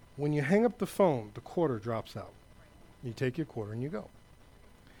 when you hang up the phone, the quarter drops out. You take your quarter and you go.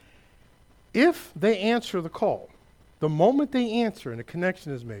 If they answer the call, the moment they answer and a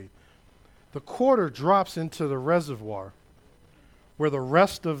connection is made, the quarter drops into the reservoir where the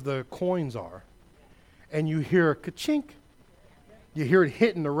rest of the coins are, and you hear a ka-chink. You hear it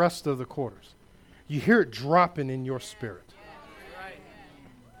hitting the rest of the quarters. You hear it dropping in your spirit.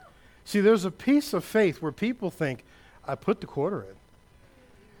 See, there's a piece of faith where people think, I put the quarter in.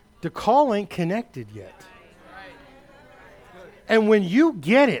 The call ain't connected yet. And when you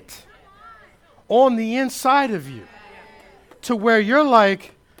get it on the inside of you to where you're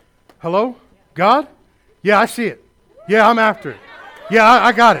like, hello, God? Yeah, I see it. Yeah, I'm after it. Yeah,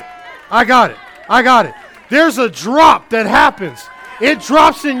 I got it. I got it. I got it. There's a drop that happens. It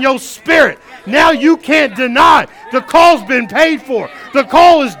drops in your spirit. Now you can't deny. The call's been paid for. The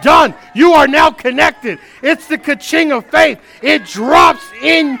call is done. You are now connected. It's the ka-ching of faith. It drops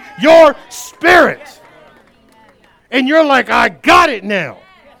in your spirit. And you're like, I got it now.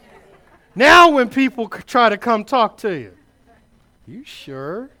 Now when people try to come talk to you, you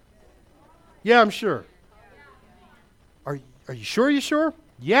sure? Yeah, I'm sure. Are you sure you're sure?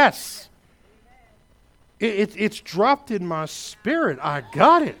 Yes. It's dropped in my spirit. I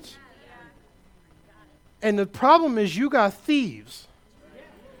got it. And the problem is you got thieves.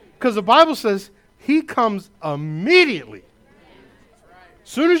 Because the Bible says he comes immediately. As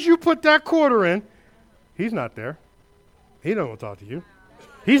soon as you put that quarter in, he's not there. He don't want to talk to you.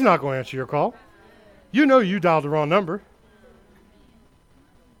 He's not going to answer your call. You know you dialed the wrong number.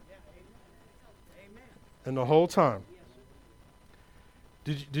 And the whole time.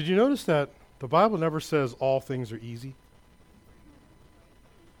 Did you notice that the Bible never says all things are easy?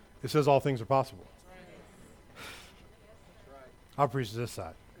 It says all things are possible. I'll preach this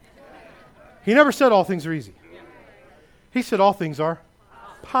side. He never said all things are easy. He said all things are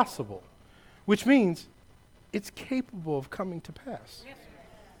possible, which means it's capable of coming to pass.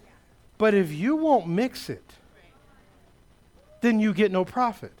 But if you won't mix it, then you get no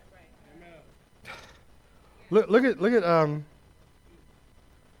profit. Look at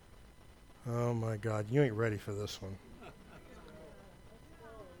oh my God, you ain't ready for this one.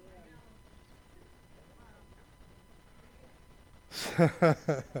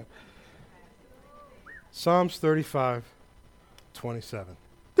 Psalms 35:27.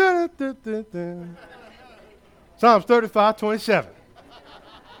 Psalms 35:27.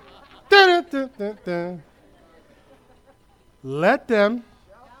 Let them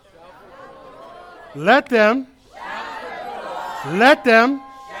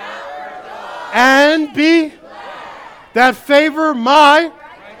and be that favor my,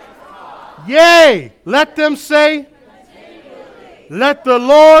 yea, let them say, let the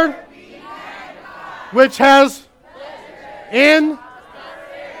Lord, which has in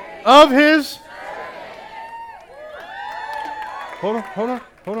of his, hold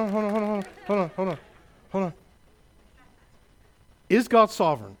on. Is God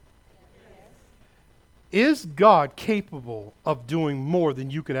sovereign? Is God capable of doing more than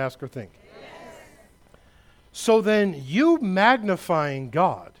you could ask or think? So then you magnifying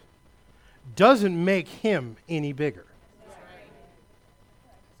God doesn't make him any bigger.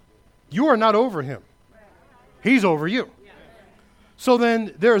 You are not over him. He's over you. So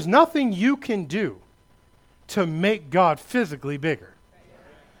then there's nothing you can do to make God physically bigger.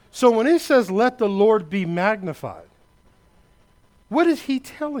 So when he says, let the Lord be magnified, what is he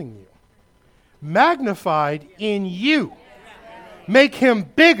telling you? Magnified in you. Make him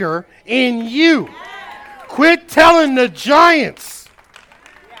bigger in you. Quit telling the giants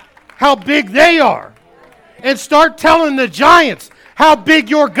how big they are, and start telling the giants how big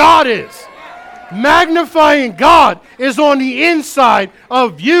your God is. Magnifying God is on the inside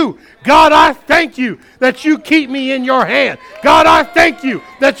of you. God, I thank you that you keep me in your hand. God, I thank you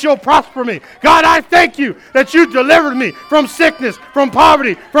that you'll prosper me. God, I thank you that you delivered me from sickness, from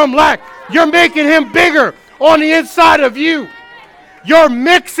poverty, from lack. You're making him bigger on the inside of you. You're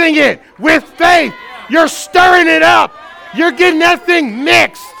mixing it with faith. You're stirring it up. You're getting that thing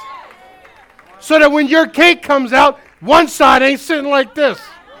mixed so that when your cake comes out, one side ain't sitting like this.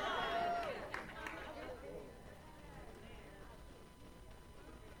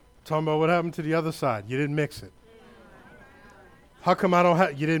 Talking about what happened to the other side. You didn't mix it. How come I don't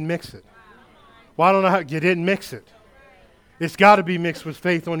have, you didn't mix it? Why don't I have, you didn't mix it. It's got to be mixed with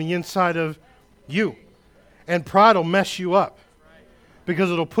faith on the inside of you. And pride will mess you up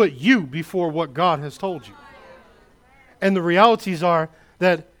because it'll put you before what God has told you. And the realities are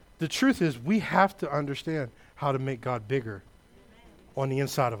that the truth is we have to understand how to make God bigger on the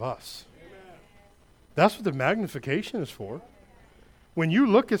inside of us. That's what the magnification is for. When you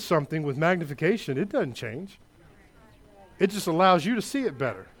look at something with magnification, it doesn't change. It just allows you to see it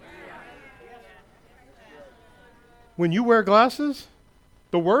better. When you wear glasses,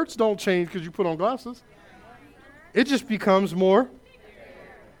 the words don't change because you put on glasses. It just becomes more.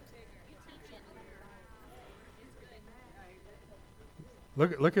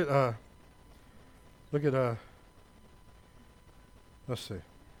 Look at let's see.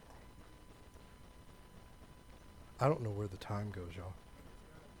 I don't know where the time goes, y'all.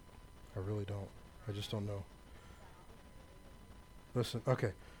 I really don't. I just don't know. Listen,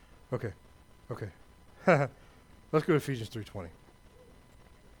 okay. Let's go to Ephesians 3:20.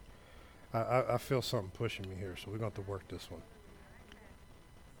 I feel something pushing me here, so we're going to have to work this one.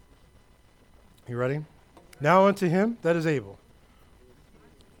 You ready? Now unto him that is able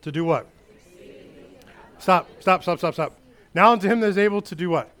to do what? Stop. Now unto him that is able to do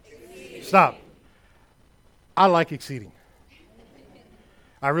what? Stop. I like exceeding.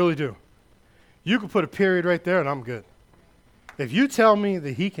 I really do. You can put a period right there and I'm good. If you tell me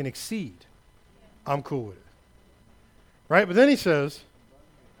that he can exceed, I'm cool with it. Right? But then he says,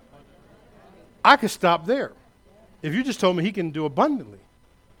 I could stop there. If you just told me he can do abundantly,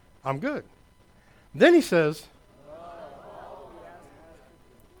 I'm good. Then he says,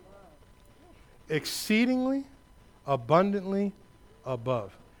 exceedingly, abundantly,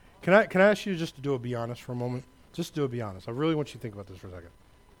 above. Can I ask you just to do a be honest for a moment? Just do a be honest. I really want you to think about this for a second.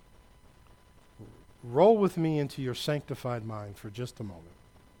 Roll with me into your sanctified mind for just a moment.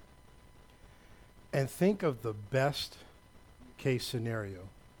 And think of the best case scenario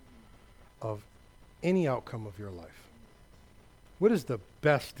of any outcome of your life. What is the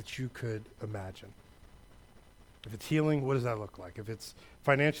best that you could imagine? If it's healing, what does that look like? If it's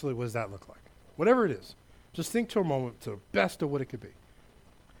financially, what does that look like? Whatever it is, just think to a moment to the best of what it could be.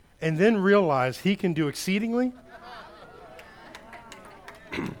 And then realize he can do exceedingly,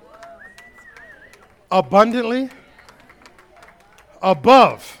 abundantly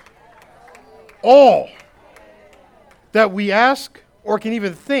above all that we ask or can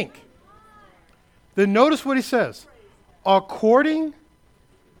even think. Then notice what he says. According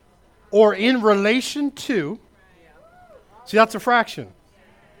or in relation to. See, that's a fraction.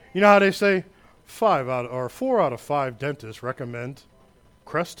 You know how they say 4 out of 5 dentists recommend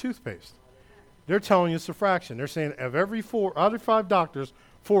Crest toothpaste. They're telling you it's a fraction. They're saying of every 4 out of 5 doctors,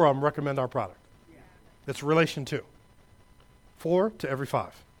 4 of them recommend our product. It's relation to. 4 to every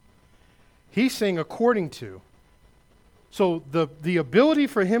 5. He's saying according to. So the ability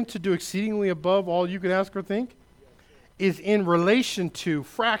for him to do exceedingly above all you can ask or think is in relation to,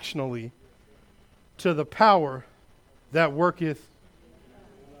 fractionally, to the power that worketh.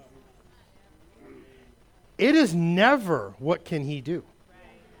 It is never what can he do.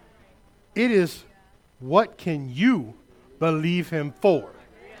 It is what can you believe him for.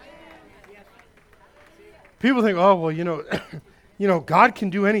 People think, oh, well, God can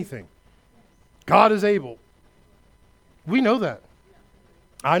do anything. God is able. We know that.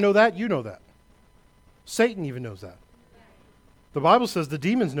 I know that. You know that. Satan even knows that. The Bible says the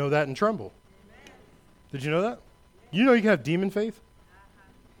demons know that and tremble. Did you know that? You know you can have demon faith?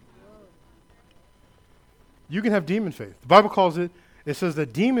 You can have demon faith. The Bible calls it says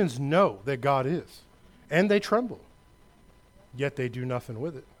that demons know that God is, and they tremble, yet they do nothing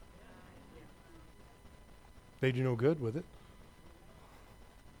with it. They do no good with it.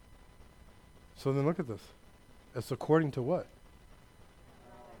 So then look at this. It's according to what?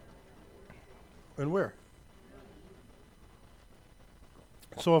 And where?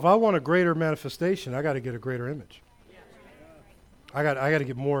 So if I want a greater manifestation, I got to get a greater image. I got to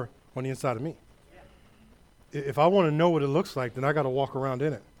get more on the inside of me. If I want to know what it looks like, then I got to walk around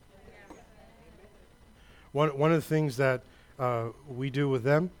in it. One of the things that we do with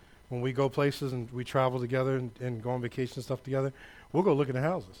them when we go places and we travel together and go on vacation and stuff together, we'll go look at the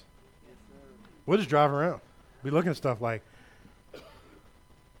houses. We'll just drive around. We looking at stuff like,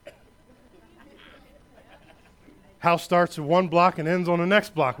 house starts at one block and ends on the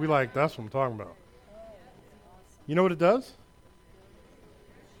next block. We like, that's what I'm talking about. You know what it does?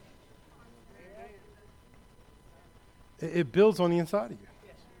 It builds on the inside of you.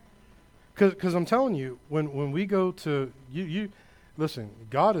 Because I'm telling you, when we go to, you listen,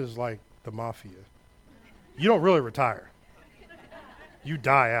 God is like the mafia. You don't really retire. You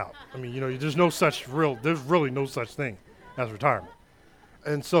die out. I mean, there's really no such thing as retirement.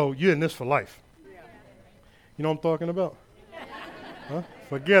 And so you're in this for life. You know what I'm talking about? Huh?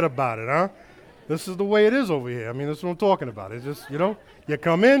 Forget about it, huh? This is the way it is over here. I mean, this is what I'm talking about. It's just, you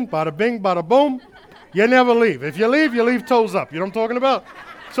come in, bada bing, bada boom. You never leave. If you leave toes up. You know what I'm talking about?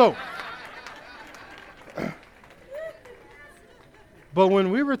 So, but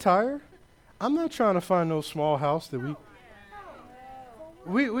when we retire, I'm not trying to find no small house that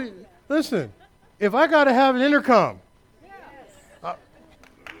we listen, if I got to have an intercom,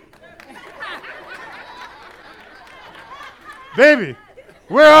 baby,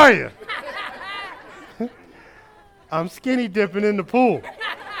 where are you? I'm skinny dipping in the pool.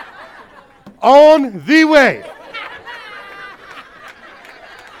 On the way.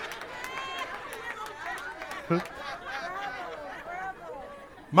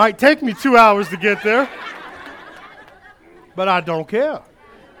 Might take me 2 hours to get there, but I don't care.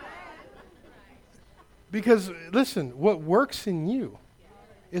 Because, listen, what works in you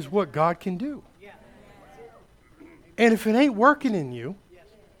is what God can do. And if it ain't working in you,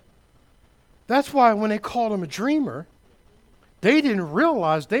 that's why when they called him a dreamer, they didn't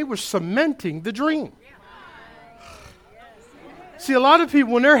realize they were cementing the dream. See, a lot of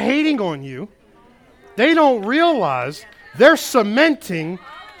people, when they're hating on you, they don't realize they're cementing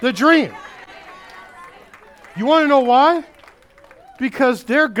the dream. You want to know why? Because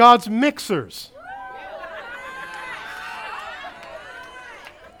they're God's mixers.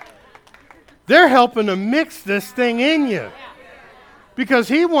 They're helping to mix this thing in you. Because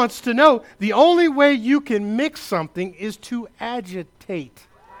he wants to know the only way you can mix something is to agitate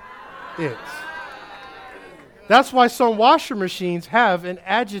it. That's why some washer machines have an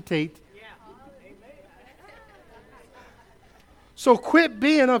agitate. So quit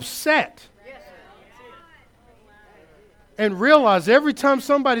being upset. And realize every time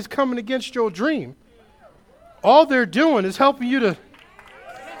somebody's coming against your dream, all they're doing is helping you to.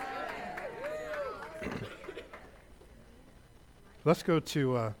 Let's go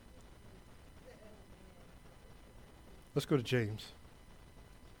to James.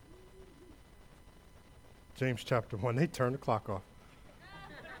 James chapter 1. They turn the clock off.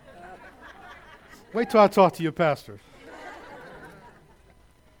 Wait till I talk to your pastor.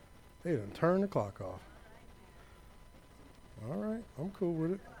 They done turned the clock off. All right, I'm cool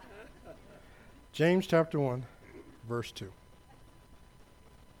with it. James chapter 1, verse 2.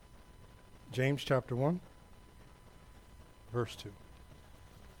 James chapter 1, verse 2.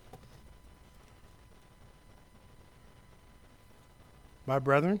 My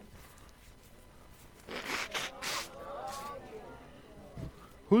brethren,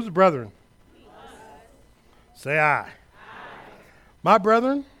 who's brethren? Say I. My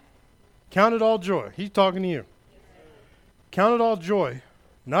brethren, count it all joy. He's talking to you. Count it all joy,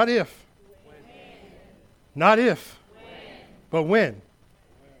 not if. Not if, but when.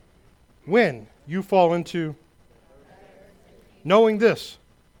 When you fall into knowing this.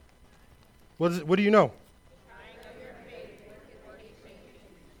 What do you know?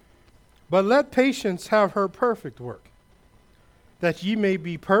 But let patience have her perfect work, that ye may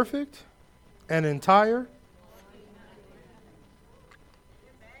be perfect and entire.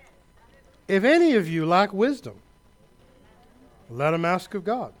 If any of you lack wisdom, let him ask of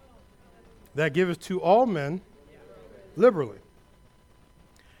God, that giveth to all men liberally,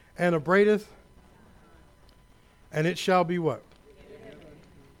 and upbraideth, and it shall be what?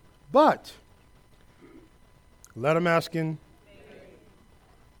 But let him ask in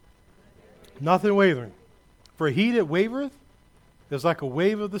nothing wavering. For he that wavereth is like a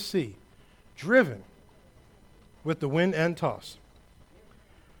wave of the sea, driven with the wind and tossed.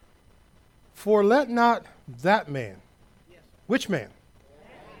 For let not that man, which man?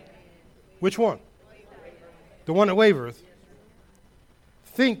 Which one? The one that wavereth,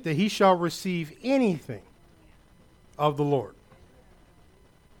 think that he shall receive anything of the Lord.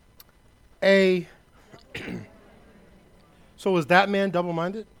 So is that man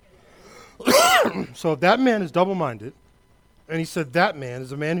double-minded? So if that man is double-minded, and he said that man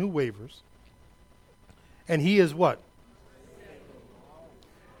is a man who wavers, and he is what?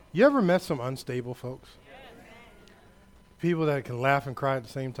 You ever met some unstable folks? People that can laugh and cry at the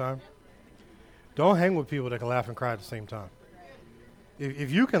same time? Don't hang with people that can laugh and cry at the same time.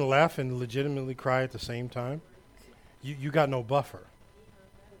 If you can laugh and legitimately cry at the same time, you got no buffer.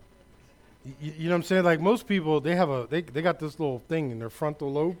 You know what I'm saying? Like most people, they got this little thing in their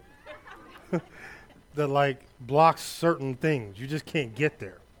frontal lobe that like blocks certain things. You just can't get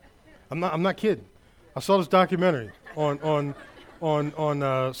there. I'm not kidding. I saw this documentary on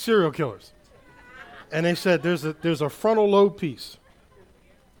serial killers, and they said there's a frontal lobe piece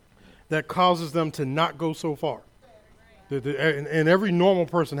that causes them to not go so far. And every normal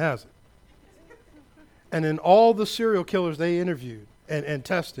person has it. And in all the serial killers they interviewed and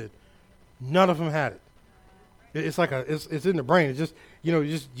tested, none of them had it. It's like it's in the brain. It just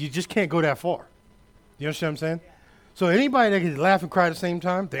you just can't go that far. You understand what I'm saying? So anybody that can laugh and cry at the same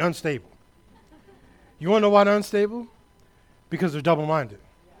time, they're unstable. You want to know why they're unstable? Because they're double-minded.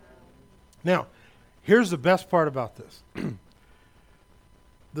 Now, here's the best part about this.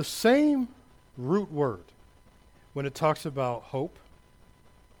 The same root word, when it talks about hope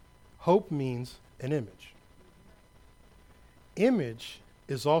means an image. Image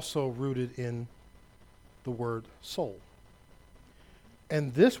is also rooted in the word soul.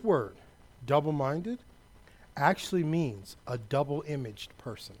 And this word, double-minded, actually means a double-imaged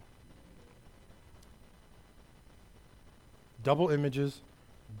person. Double images,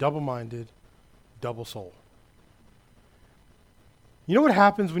 double-minded, double soul. You know what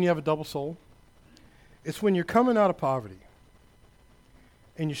happens when you have a double soul? It's when you're coming out of poverty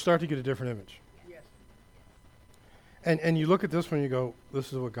and you start to get a different image. Yes. And you look at this one and you go,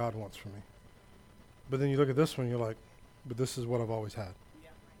 this is what God wants for me. But then you look at this one and you're like, but this is what I've always had. Yeah.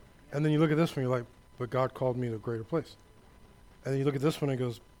 And then you look at this one and you're like, but God called me to a greater place. And then you look at this one and it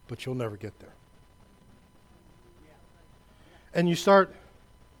goes, but you'll never get there. And you start,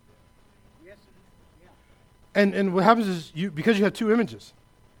 and what happens is because you have two images.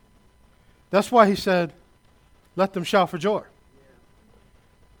 That's why he said, let them shout for joy.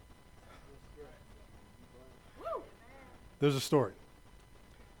 There's a story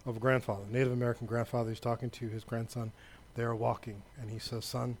of a grandfather, Native American grandfather. He's talking to his grandson. They are walking, and he says,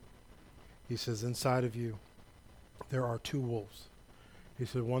 son, he says, inside of you, there are two wolves. He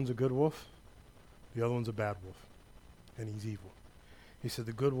said, one's a good wolf, the other one's a bad wolf. And he's evil. He said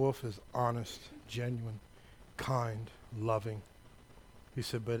the good wolf is honest, genuine, kind, loving. He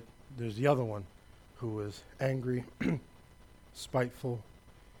said, but there's the other one who is angry, spiteful,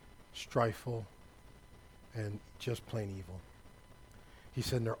 strifeful, and just plain evil. He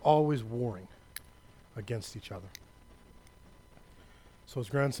said they're always warring against each other. So his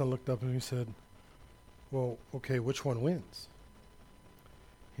grandson looked up and he said, well, okay, which one wins?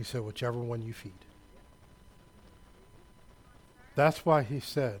 He said, whichever one you feed. That's why he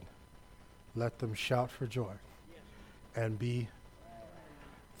said, let them shout for joy and be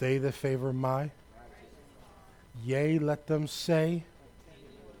they that favor my. Yea, let them say,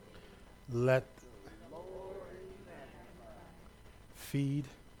 let feed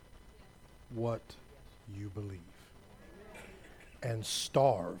what you believe and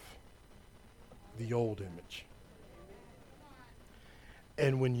starve the old image.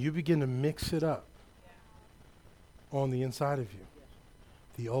 And when you begin to mix it up on the inside of you,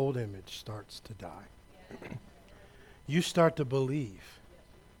 the old image starts to die. You start to believe,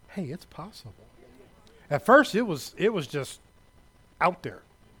 hey, it's possible. At first, it was just out there.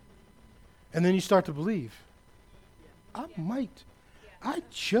 And then you start to believe, I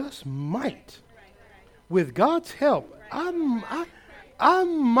just might. With God's help, I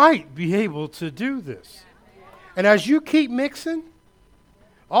might be able to do this. And as you keep mixing,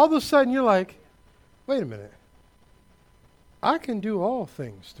 all of a sudden you're like, wait a minute. I can do all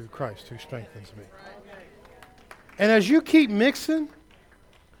things through Christ who strengthens me. And as you keep mixing,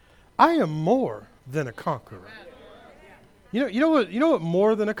 I am more than a conqueror. You know what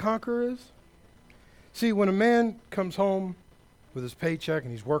more than a conqueror is? See, when a man comes home with his paycheck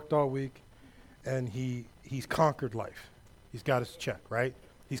and he's worked all week and he's conquered life. He's got his check, right?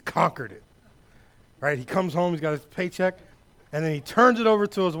 He's conquered it. Right? He comes home, he's got his paycheck, and then he turns it over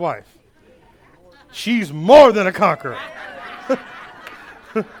to his wife. She's more than a conqueror.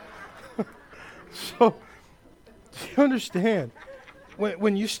 So, do you understand?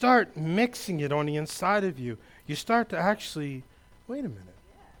 When you start mixing it on the inside of you, you start to actually, wait a minute.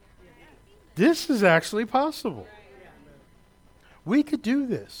 This is actually possible. We could do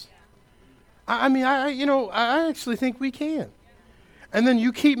this. I actually think we can. And then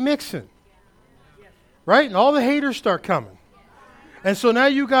you keep mixing. Right? And all the haters start coming. And so now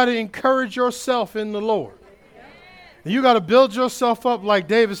you got to encourage yourself in the Lord. And you got to build yourself up like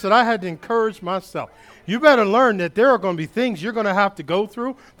David said, I had to encourage myself. You better learn that there are going to be things you're going to have to go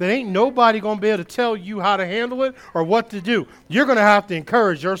through that ain't nobody going to be able to tell you how to handle it or what to do. You're going to have to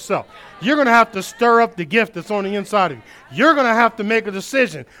encourage yourself. You're going to have to stir up the gift that's on the inside of you. You're going to have to make a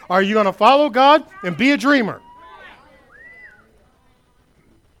decision. Are you going to follow God and be a dreamer?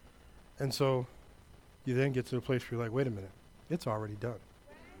 And so you then get to the place where you're like, wait a minute, it's already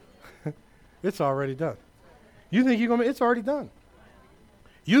done. It's already done. You think you're going to, it's already done.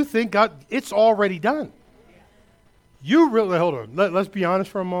 You think God, it's already done. You really, hold on, let's be honest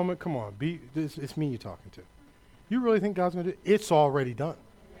for a moment. Come on, it's me you're talking to. You really think God's going to do it? It's already done.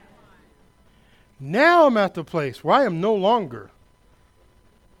 Now I'm at the place where I am no longer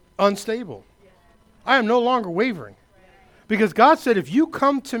unstable. I am no longer wavering. Because God said, if you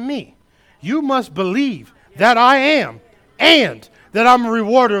come to me, you must believe that I am and that I'm a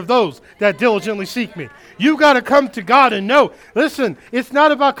rewarder of those that diligently seek me. You got to come to God and know, listen, it's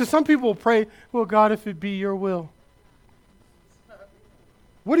not about, because some people pray, well, God, if it be your will.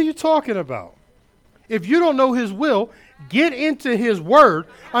 What are you talking about? If you don't know his will, get into his word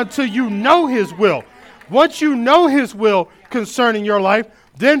until you know his will. Once you know his will concerning your life,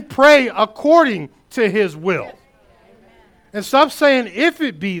 then pray according to his will. And stop saying, if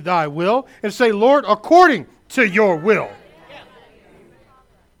it be thy will, and say, Lord, according to your will.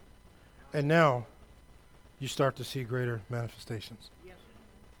 And now, you start to see greater manifestations.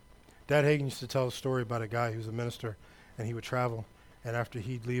 Dad Hagin used to tell a story about a guy who was a minister, and he would travel, and after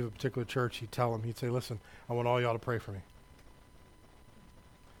he'd leave a particular church, he'd say, listen, I want all y'all to pray for me.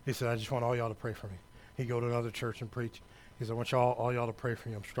 He said, I just want all y'all to pray for me. He'd go to another church and preach. He said, I want all y'all to pray for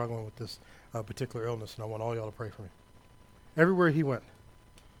me. I'm struggling with this particular illness, and I want all y'all to pray for me. Everywhere he went,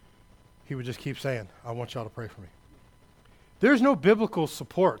 he would just keep saying, I want y'all to pray for me. There's no biblical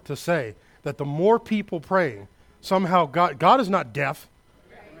support to say that the more people praying, somehow God is not deaf.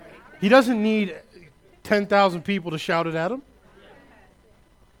 He doesn't need 10,000 people to shout it at him.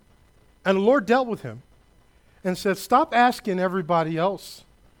 And the Lord dealt with him and said, stop asking everybody else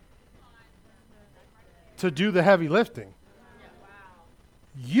to do the heavy lifting.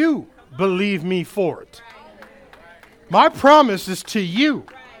 You believe me for it. My promise is to you.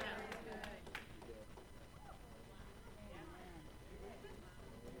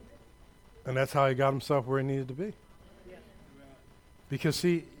 And that's how he got himself where he needed to be. Because,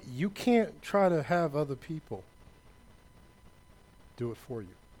 see, you can't try to have other people do it for you.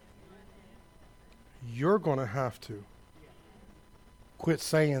 You're going to have to quit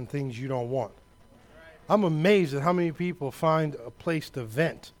saying things you don't want. I'm amazed at how many people find a place to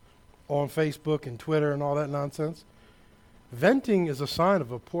vent on Facebook and Twitter and all that nonsense. Venting is a sign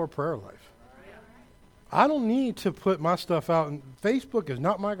of a poor prayer life. I don't need to put my stuff out, and Facebook is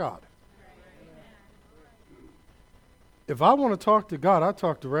not my God. If I want to talk to God, I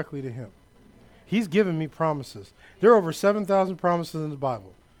talk directly to him. He's given me promises. There are over 7,000 promises in the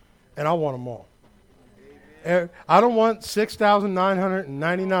Bible, and I want them all. I don't want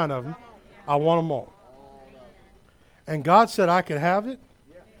 6,999 of them. I want them all. And God said I could have it,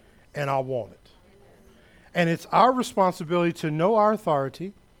 and I want it. And it's our responsibility to know our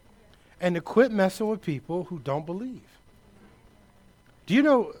authority and to quit messing with people who don't believe. Do you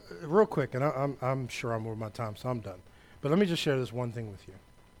know, real quick, and I'm sure I'm over my time, so I'm done. But let me just share this one thing with you.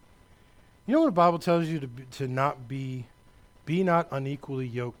 You know what the Bible tells you to not be not unequally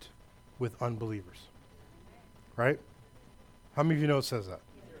yoked with unbelievers, right? How many of you know it says that?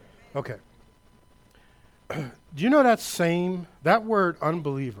 Okay. Do you know that word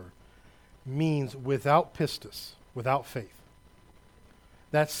unbeliever means without pistis, without faith?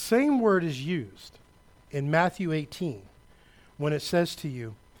 That same word is used in Matthew 18 when it says to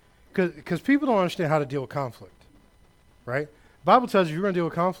you, because people don't understand how to deal with conflict, right? The Bible tells you if you're going to deal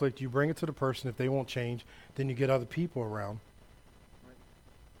with conflict, you bring it to the person. If they won't change, then you get other people around.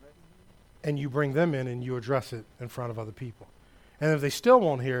 And you bring them in and you address it in front of other people. And if they still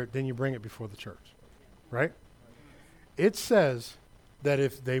won't hear it, then you bring it before the church, right? It says that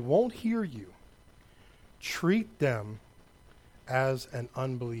if they won't hear you, treat them as an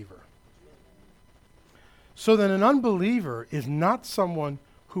unbeliever. So then an unbeliever is not someone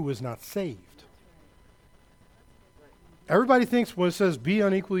who is not saved. Everybody thinks when it says be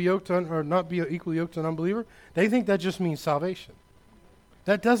unequally yoked or not be equally yoked to an unbeliever, they think that just means salvation.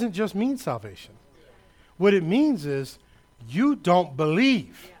 That doesn't just mean salvation. What it means is you don't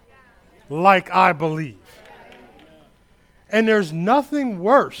believe like I believe. And there's nothing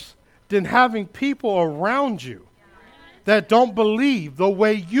worse than having people around you that don't believe the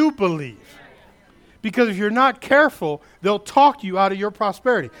way you believe. Because if you're not careful, they'll talk you out of your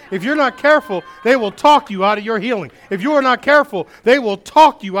prosperity. If you're not careful, they will talk you out of your healing. If you are not careful, they will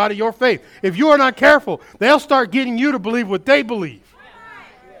talk you out of your faith. If you are not careful, they'll start getting you to believe what they believe.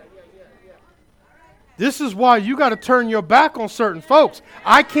 This is why you got to turn your back on certain folks.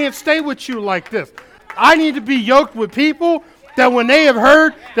 I can't stay with you like this. I need to be yoked with people that when they have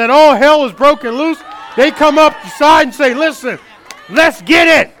heard that all hell is broken loose, they come up the side and say, listen, let's get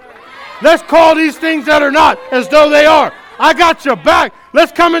it. Let's call these things that are not as though they are. I got your back.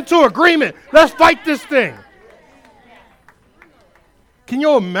 Let's come into agreement. Let's fight this thing. Can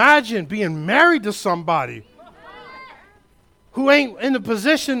you imagine being married to somebody who ain't in the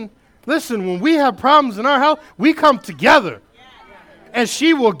position? Listen, when we have problems in our house, we come together. And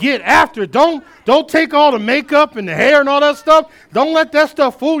she will get after it. Don't take all the makeup and the hair and all that stuff. Don't let that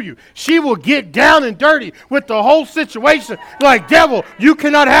stuff fool you. She will get down and dirty with the whole situation. Like, devil, you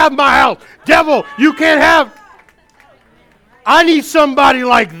cannot have my house. Devil, you can't have. I need somebody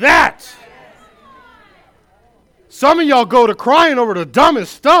like that. Some of y'all go to crying over the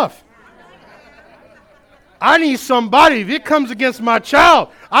dumbest stuff. I need somebody. If it comes against my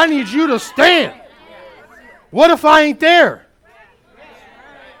child, I need you to stand. What if I ain't there?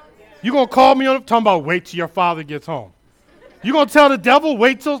 You going to call me on talking about wait till your father gets home. You going to tell the devil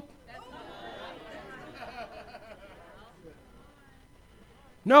wait till?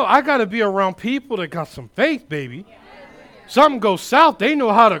 No, I got to be around people that got some faith, baby. Something goes south, they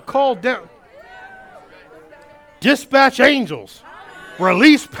know how to call down. Dispatch angels.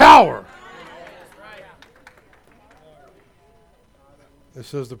 Release power. It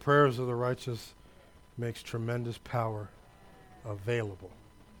says the prayers of the righteous makes tremendous power available.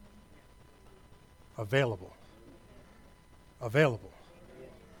 Available.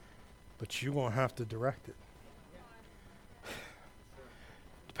 But you're going to have to direct it.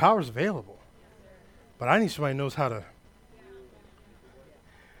 The power's available. But I need somebody who knows how to.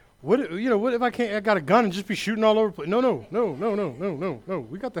 What if I can't, I got a gun and just be shooting all over the place? No.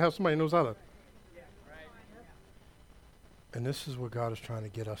 We got to have somebody who knows how to. And this is what God is trying to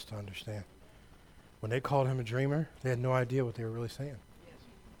get us to understand. When they called him a dreamer, they had no idea what they were really saying.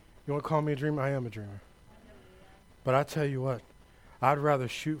 You want to call me a dreamer? I am a dreamer. But I tell you what, I'd rather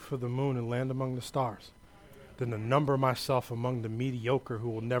shoot for the moon and land among the stars than to number myself among the mediocre who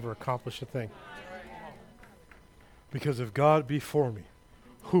will never accomplish a thing. Because if God be for me,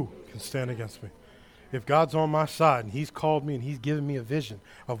 who can stand against me? If God's on my side and he's called me and he's given me a vision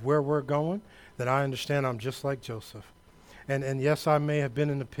of where we're going, then I understand I'm just like Joseph. And yes, I may have been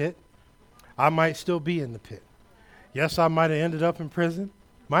in the pit. I might still be in the pit. Yes, I might have ended up in prison.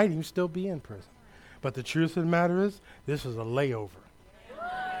 Might even still be in prison. But the truth of the matter is, this is a layover.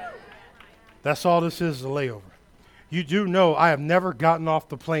 That's all this is a layover. You do know I have never gotten off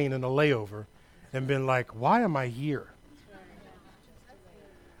the plane in a layover and been like, why am I here?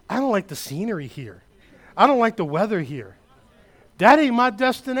 I don't like the scenery here. I don't like the weather here. That ain't my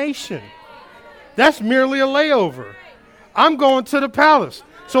destination. That's merely a layover. I'm going to the palace.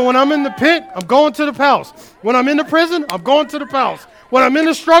 So when I'm in the pit, I'm going to the palace. When I'm in the prison, I'm going to the palace. When I'm in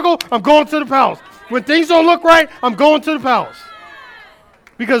the struggle, I'm going to the palace. When things don't look right, I'm going to the palace.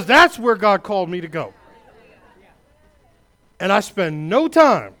 Because that's where God called me to go. And I spend no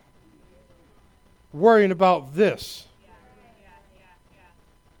time worrying about this.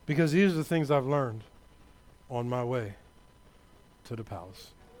 Because these are the things I've learned on my way to the palace.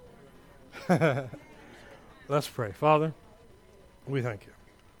 Let's pray. Father, we thank you.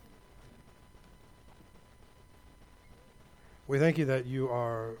 We thank you that you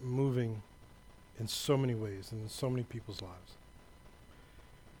are moving in so many ways and in so many people's lives.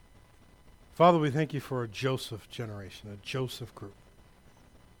 Father, we thank you for a Joseph generation, a Joseph group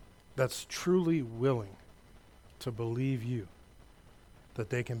that's truly willing to believe you, that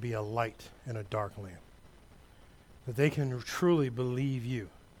they can be a light in a dark land, that they can truly believe you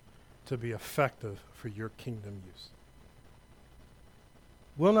to be effective for your kingdom use.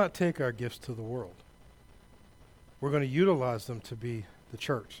 We'll not take our gifts to the world. We're going to utilize them to be the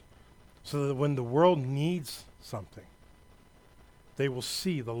church, so that when the world needs something, they will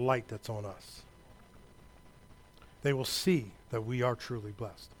see the light that's on us. They will see that we are truly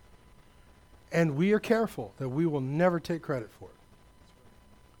blessed. And we are careful that we will never take credit for it.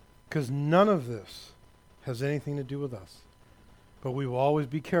 Because none of this has anything to do with us. But we will always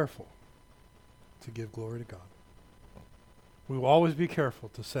be careful to give glory to God. We will always be careful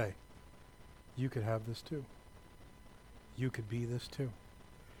to say, you could have this too. You could be this too.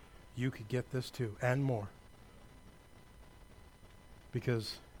 You could get this too, and more.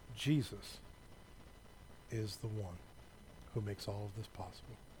 Because Jesus is the one who makes all of this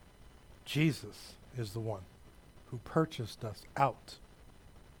possible. Jesus is the one who purchased us out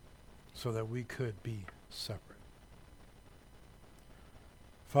so that we could be separate.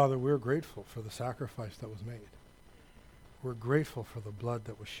 Father, we're grateful for the sacrifice that was made. We're grateful for the blood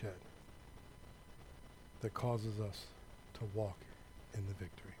that was shed that causes us to walk in the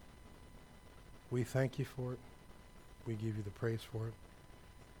victory. We thank you for it. We give you the praise for it.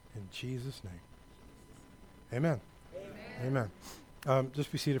 In Jesus' name. Amen. Amen.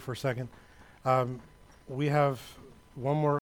 Just be seated for a second. We have one more